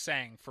there and are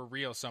saying for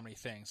real so many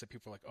things that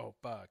people are like, oh,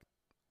 bug,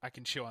 I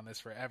can chew on this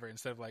forever,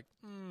 instead of like,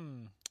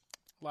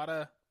 a lot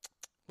of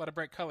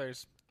bright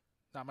colors,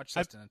 not much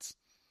sustenance.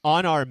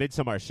 On our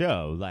Midsommar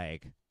show,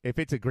 like, if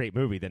it's a great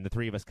movie, then the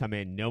three of us come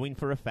in knowing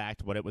for a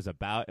fact what it was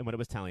about and what it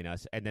was telling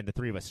us, and then the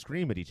three of us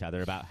scream at each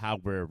other about how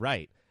we're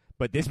right.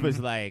 But this was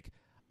like,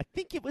 I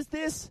think it was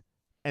this,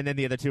 and then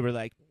the other two were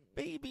like,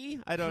 maybe,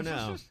 I don't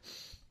know.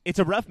 It's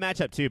a rough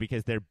matchup too,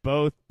 because they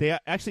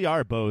actually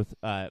are both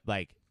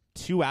like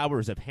 2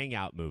 hours of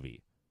hangout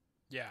movie.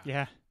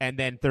 Yeah. And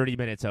then 30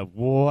 minutes of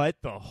what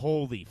the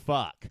holy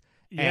fuck.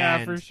 Yeah,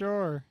 and for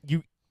sure.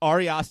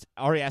 Ari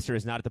Aster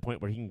is not at the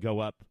point where he can go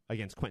up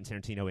against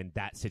Quentin Tarantino in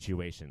that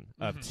situation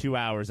of 2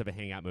 hours of a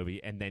hangout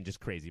movie and then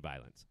just crazy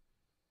violence.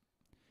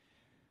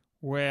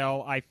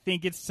 Well, I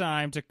think it's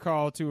time to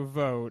call to a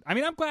vote. I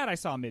mean, I'm glad I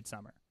saw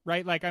Midsommar,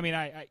 right? Like, I mean,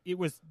 it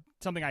was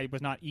something I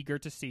was not eager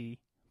to see.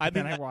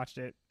 Then I watched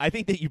it. I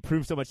think that you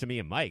proved so much to me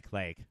and Mike.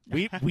 Like,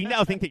 we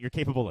now think that you're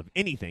capable of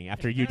anything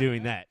after you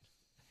doing that.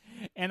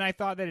 And I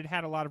thought that it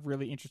had a lot of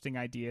really interesting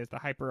ideas, the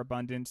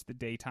hyperabundance, the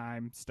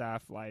daytime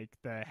stuff, like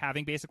the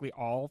having basically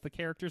all the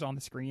characters on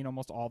the screen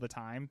almost all the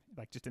time,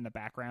 like just in the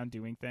background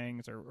doing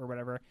things or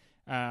whatever.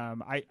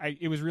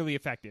 It was really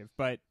effective.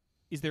 But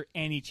is there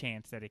any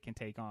chance that it can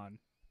take on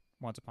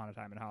Once Upon a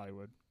Time in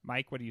Hollywood?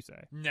 Mike, what do you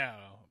say? No.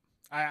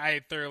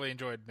 I thoroughly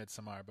enjoyed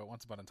Midsommar, but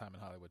Once Upon a Time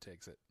in Hollywood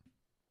takes it.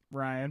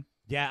 Ryan?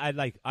 Yeah,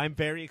 I'm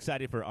very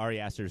excited for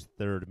Ari Aster's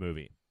third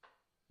movie.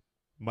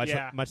 Much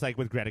like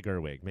with Greta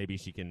Gerwig. Maybe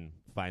she can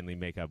finally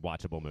make a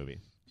watchable movie.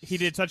 He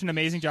did such an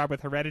amazing job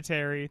with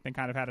Hereditary, then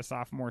kind of had a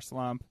sophomore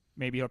slump.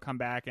 Maybe he'll come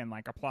back and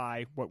like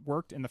apply what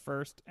worked in the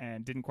first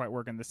and didn't quite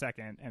work in the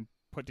second and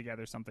put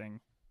together something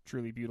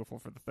truly beautiful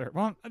for the third.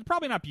 Well,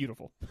 probably not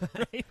beautiful.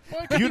 Right?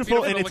 Well,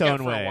 beautiful in its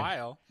own way. For a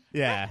while.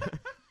 Yeah.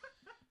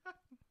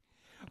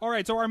 All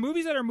right, so our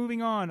movies that are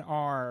moving on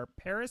are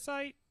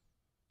Parasite,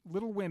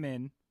 Little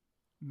Women,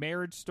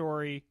 Marriage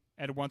Story,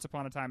 and Once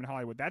Upon a Time in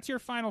Hollywood. That's your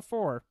final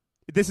four.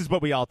 This is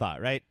what we all thought,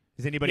 right?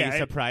 Is anybody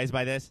surprised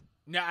by this?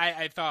 No,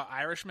 I thought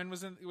Irishman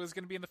was going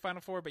to be in the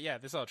final four, but yeah,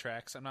 this all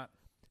tracks. I'm not.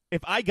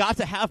 If I got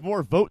to have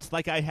more votes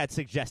like I had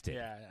suggested.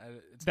 Yeah,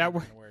 it's not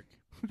going to work.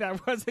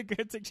 That was a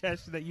good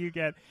suggestion that you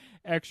get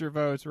extra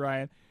votes,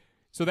 Ryan.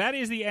 So that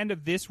is the end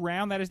of this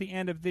round. That is the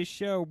end of this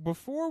show.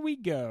 Before we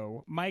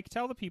go, Mike,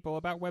 tell the people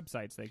about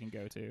websites they can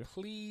go to.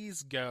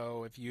 Please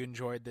go, if you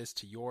enjoyed this,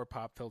 to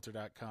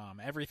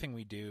yourpopfilter.com. Everything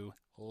we do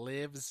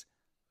lives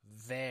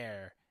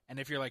there. And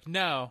if you're like,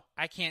 no,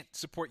 I can't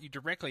support you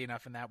directly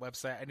enough in that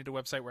website, I need a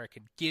website where I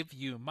can give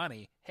you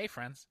money. Hey,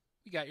 friends,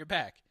 we got your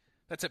back.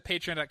 That's at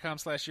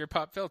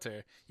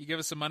patreon.com/yourpopfilter. You give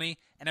us some money,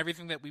 and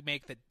everything that we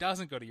make that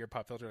doesn't go to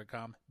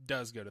yourpopfilter.com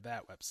does go to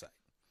that website.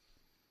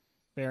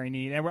 Very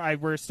neat.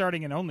 And we're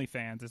starting an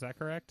OnlyFans. Is that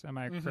correct? Am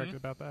I correct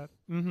about that?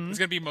 Mm-hmm. It's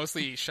going to be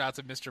mostly shots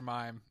of Mr.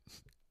 Mime.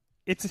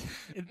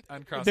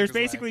 There's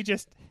basically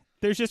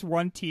there's just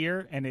one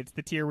tier, and it's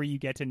the tier where you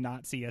get to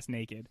not see us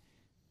naked.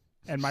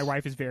 and my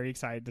wife is very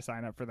excited to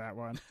sign up for that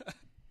one.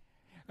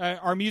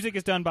 Our music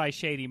is done by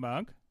Shady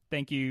Monk.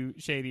 Thank you,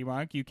 Shady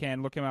Monk. You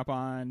can look him up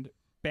on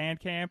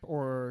Bandcamp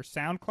or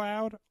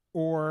SoundCloud,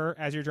 or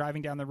as you're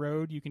driving down the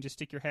road, you can just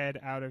stick your head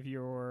out of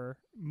your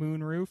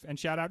moon roof and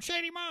shout out,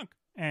 Shady Monk!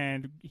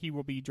 And he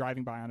will be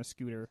driving by on a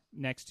scooter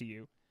next to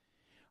you.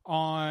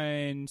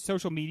 On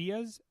social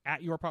medias,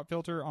 at Your Pop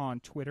Filter on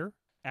Twitter,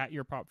 at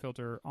Your Pop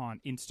Filter on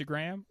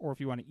Instagram, or if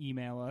you want to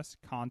email us,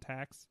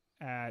 contacts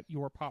at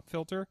Your Pop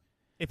Filter.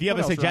 If you have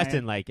What a else,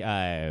 suggestion like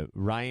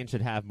Ryan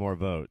should have more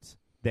votes,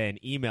 then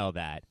email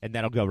that, and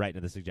that'll go right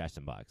into the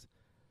suggestion box.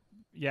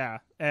 Yeah.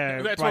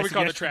 That's what we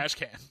call the trash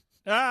can.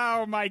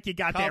 Oh, Mike, you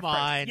got there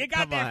first. You got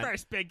come there on.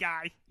 first, big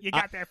guy. You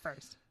got there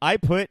first. I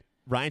put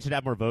Ryan should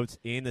have more votes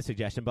in the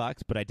suggestion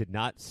box, but I did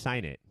not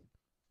sign it.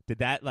 Did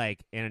that,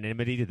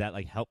 anonymity, did that,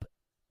 help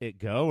it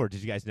go, or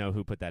did you guys know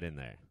who put that in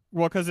there?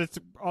 Well, because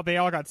they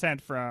all got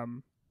sent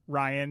from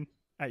Ryan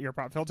at Your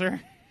Pop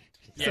Filter.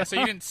 Yeah, so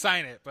you didn't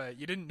sign it, but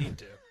you didn't need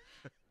to.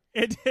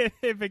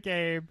 It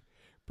became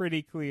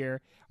pretty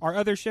clear. Our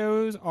other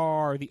shows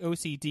are the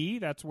OCD.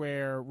 That's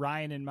where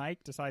Ryan and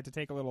Mike decide to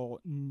take a little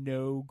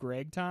no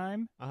Greg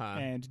time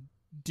and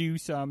do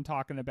some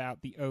talking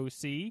about the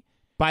OC.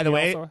 By the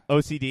way,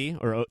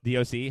 OCD, or the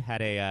OC,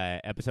 had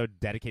a episode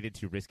dedicated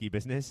to risky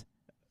business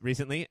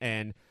recently,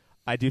 and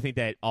I do think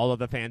that all of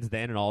the fans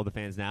then and all of the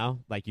fans now,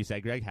 like you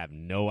said, Greg, have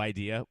no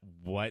idea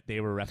what they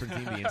were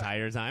referencing the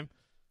entire time.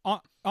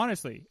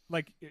 Honestly,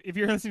 if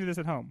you're listening to this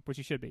at home, which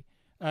you should be,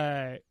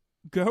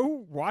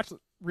 go watch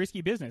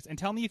Risky Business and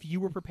tell me if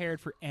you were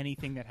prepared for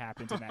anything that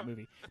happens in that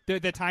movie.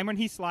 The time when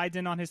he slides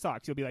in on his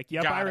socks, you'll be like,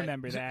 yep, I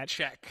remember that.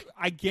 Check.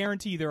 I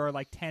guarantee there are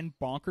 10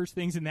 bonkers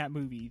things in that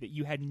movie that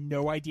you had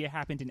no idea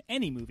happened in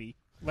any movie,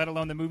 let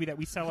alone the movie that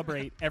we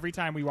celebrate every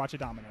time we watch a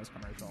Domino's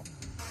commercial.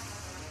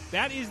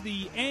 That is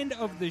the end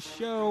of the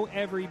show,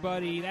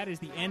 everybody. That is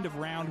the end of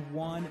round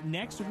 1.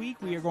 Next week,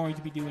 we are going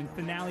to be doing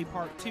finale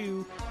part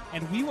 2,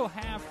 and we will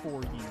have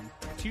for you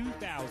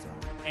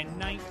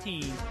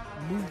 2019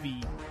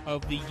 movie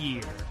of the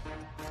year.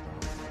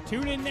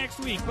 Tune in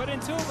next week, but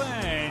until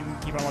then,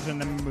 keep on watching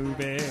the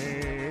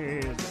movie.